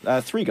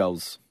 3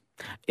 goals,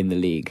 in the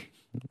league.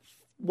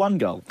 1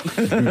 goal.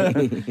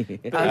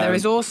 There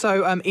is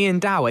also Ian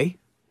Dowie.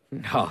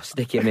 Oh,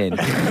 stick him in.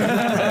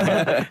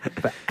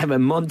 But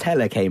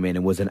Montella came in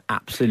and was an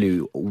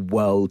absolute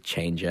world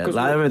changer. Like,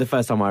 I remember the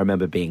first time I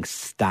remember being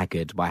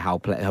staggered by how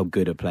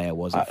good a player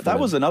was. That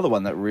was another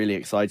one that really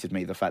excited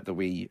me, the fact that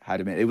we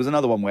had him in. It was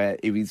another one where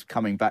he was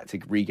coming back to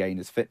regain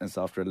his fitness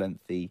after a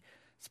lengthy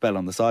spell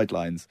on the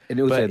sidelines. And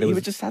also, but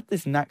he just had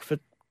this knack for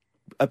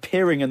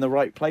appearing in the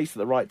right place at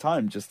the right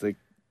time just to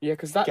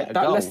because that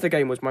Leicester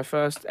game was my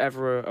first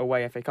ever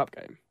away FA Cup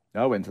game.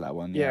 I went to that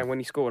one. Yeah, when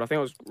he scored. I think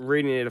I was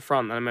really near the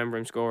front and I remember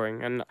him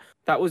scoring. And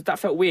that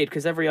felt weird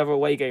because every other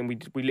away game we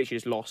literally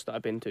just lost that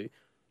I've been to.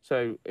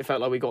 So it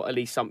felt like we got at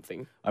least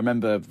something. I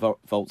remember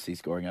Voltzi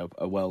scoring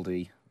a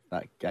worldie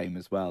that game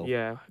as well.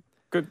 Yeah.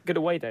 Good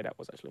away day that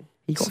was, actually.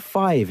 He got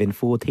 5 in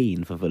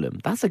 14 for Fulham.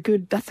 That's a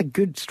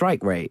good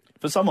strike rate.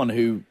 For someone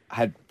who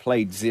had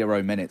played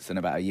 0 minutes in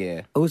about a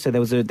year. Also, there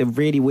was the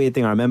really weird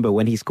thing I remember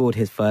when he scored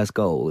his first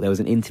goal. There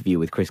was an interview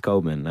with Chris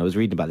Coleman. I was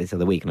reading about this the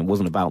other week, and it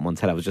wasn't about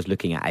Montella. I was just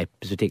looking at a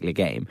particular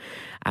game.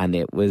 And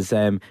it was...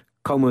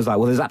 Coleman was like,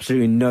 well, there's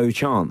absolutely no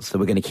chance that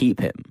we're going to keep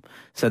him.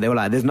 So they were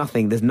like, there's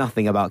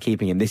nothing about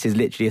keeping him. This is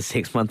literally a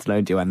 6-month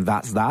loan deal, and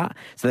that's that.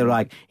 So they were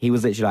like, he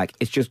was literally like,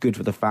 it's just good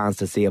for the fans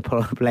to see a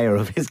player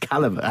of his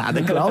caliber at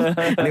the club.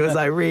 And it was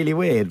like really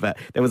weird. But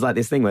there was like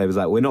this thing where it was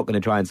like, we're not going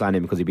to try and sign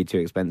him because he'd be too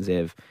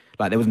expensive.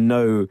 Like there was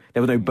no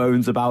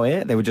bones about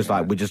it. They were just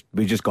like, we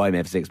just got him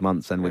here for 6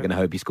 months, and we're going to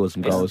hope he scores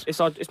some goals.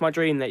 It's my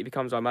dream that he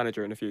becomes our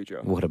manager in the future.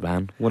 What a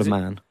man! What a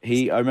man!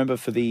 I remember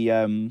for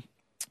the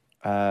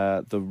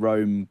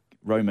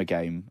Roma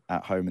game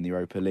at home in the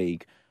Europa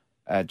League,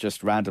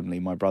 just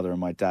randomly my brother and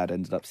my dad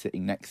ended up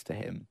sitting next to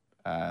him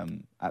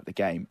at the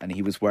game, and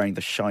he was wearing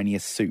the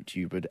shiniest suit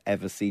you would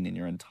ever seen in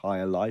your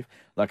entire life,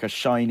 like a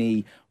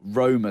shiny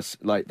Roma,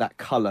 like that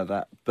colour,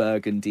 that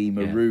burgundy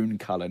maroon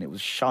colour, and it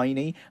was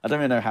shiny. I don't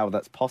even know how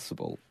that's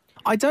possible.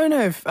 I don't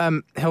know if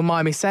he'll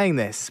mind me saying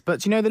this,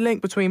 but do you know the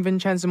link between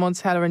Vincenzo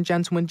Montella and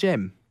Gentleman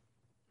Jim?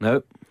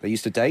 Nope. They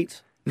used to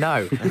date?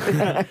 No.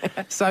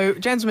 So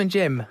Gentleman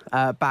Jim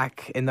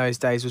back in those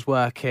days was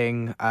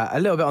working a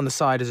little bit on the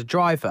side as a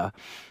driver,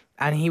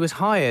 and he was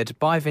hired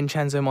by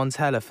Vincenzo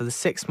Montella for the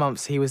 6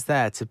 months he was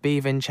there to be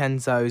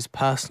Vincenzo's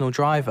personal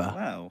driver.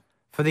 Wow.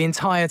 For the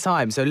entire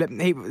time. So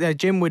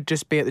Jim would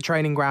just be at the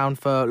training ground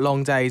for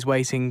long days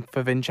waiting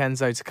for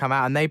Vincenzo to come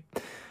out,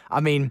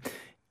 and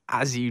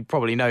as you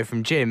probably know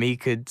from Jim, he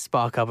could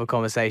spark up a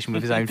conversation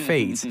with his own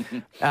feet.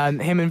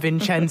 Him and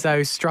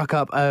Vincenzo struck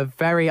up a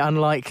very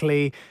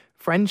unlikely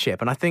friendship,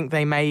 and I think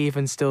they may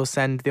even still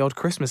send the odd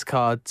Christmas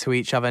card to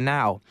each other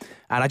now.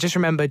 And I just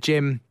remember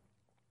Jim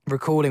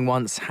recalling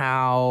once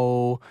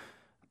how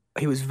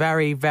he was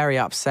very, very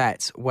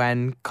upset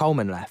when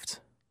Coleman left.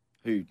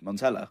 Who,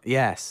 Montella?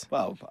 Yes.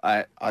 Well,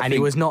 I think... he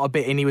was not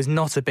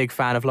a big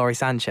fan of Laurie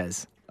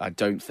Sanchez. I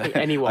don't think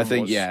anyone I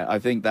think was. Yeah, I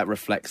think that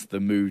reflects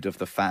the mood of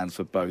the fans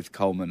for both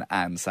Coleman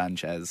and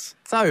Sanchez.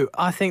 So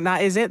I think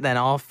that is it then.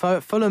 Our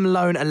Fulham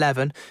loan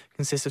 11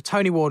 consists of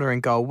Tony Warner in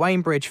goal,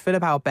 Wayne Bridge,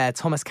 Philip Albert,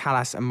 Thomas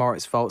Callas and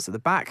Moritz Volz at the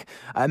back.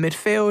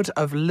 Midfield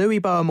of Louis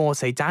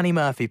Boamorte, Danny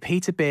Murphy,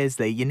 Peter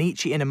Beardsley,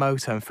 Yanichi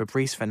Inamoto and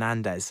Fabrice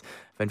Fernandez.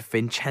 Then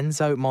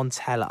Vincenzo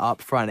Montella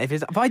up front.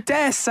 If I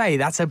dare say,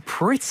 that's a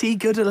pretty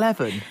good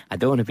 11. I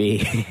don't want to be...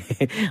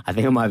 I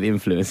think I might have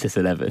influenced this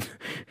 11.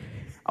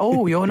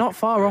 Oh, you're not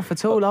far off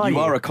at all, are you?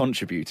 You are a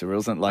contributor. It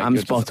wasn't like I'm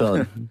spot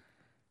on.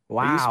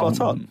 Wow. Are you spot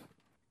on?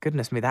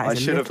 Goodness me, that is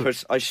I should have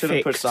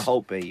pushed the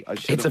Holtby.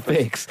 It's a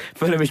fix.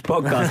 Fulhamish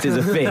podcast is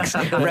a fix.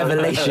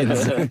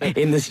 Revelations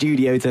in the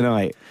studio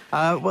tonight.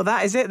 Well,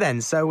 that is it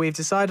then. So we've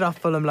decided our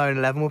Fulham loan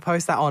 11. We'll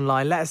post that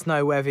online. Let us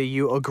know whether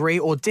you agree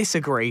or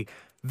disagree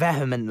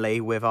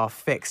vehemently with our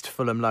fixed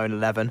Fulham loan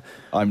 11.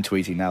 I'm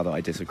tweeting now that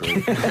I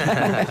disagree.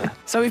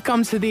 So we've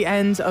come to the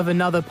end of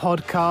another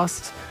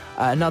podcast.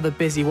 Another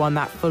busy one.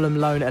 That Fulham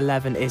loan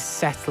 11 is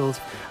settled.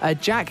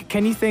 Jack,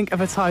 can you think of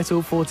a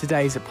title for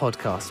today's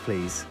podcast,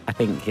 please? I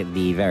think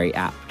the very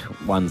apt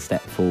 1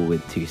 step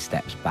forward, 2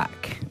 steps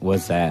back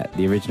was the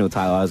original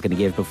title I was going to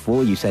give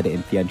before you said it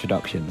in the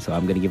introduction. So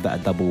I'm going to give that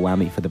a double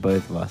whammy for the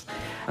both of us.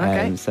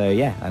 Okay. So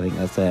yeah, I think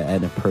that's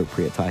an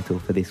appropriate title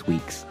for this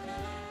week's.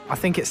 I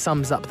think it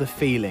sums up the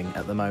feeling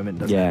at the moment,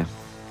 doesn't it? Yeah,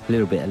 a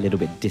little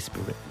bit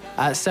disparate.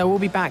 So we'll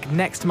be back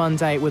next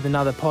Monday with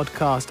another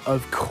podcast,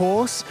 of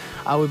course.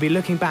 We'll be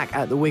looking back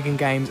at the Wigan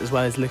games as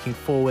well as looking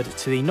forward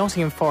to the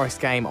Nottingham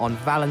Forest game on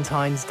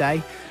Valentine's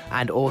Day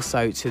and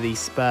also to the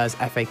Spurs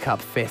FA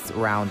Cup 5th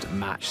round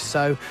match.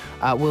 So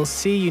we'll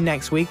see you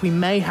next week. We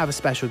may have a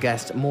special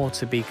guest, more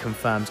to be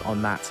confirmed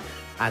on that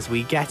as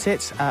we get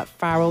it.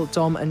 Farrell,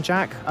 Dom and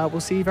Jack,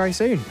 we'll see you very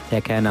soon.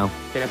 Take care now.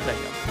 Been a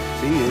pleasure.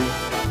 See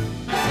you.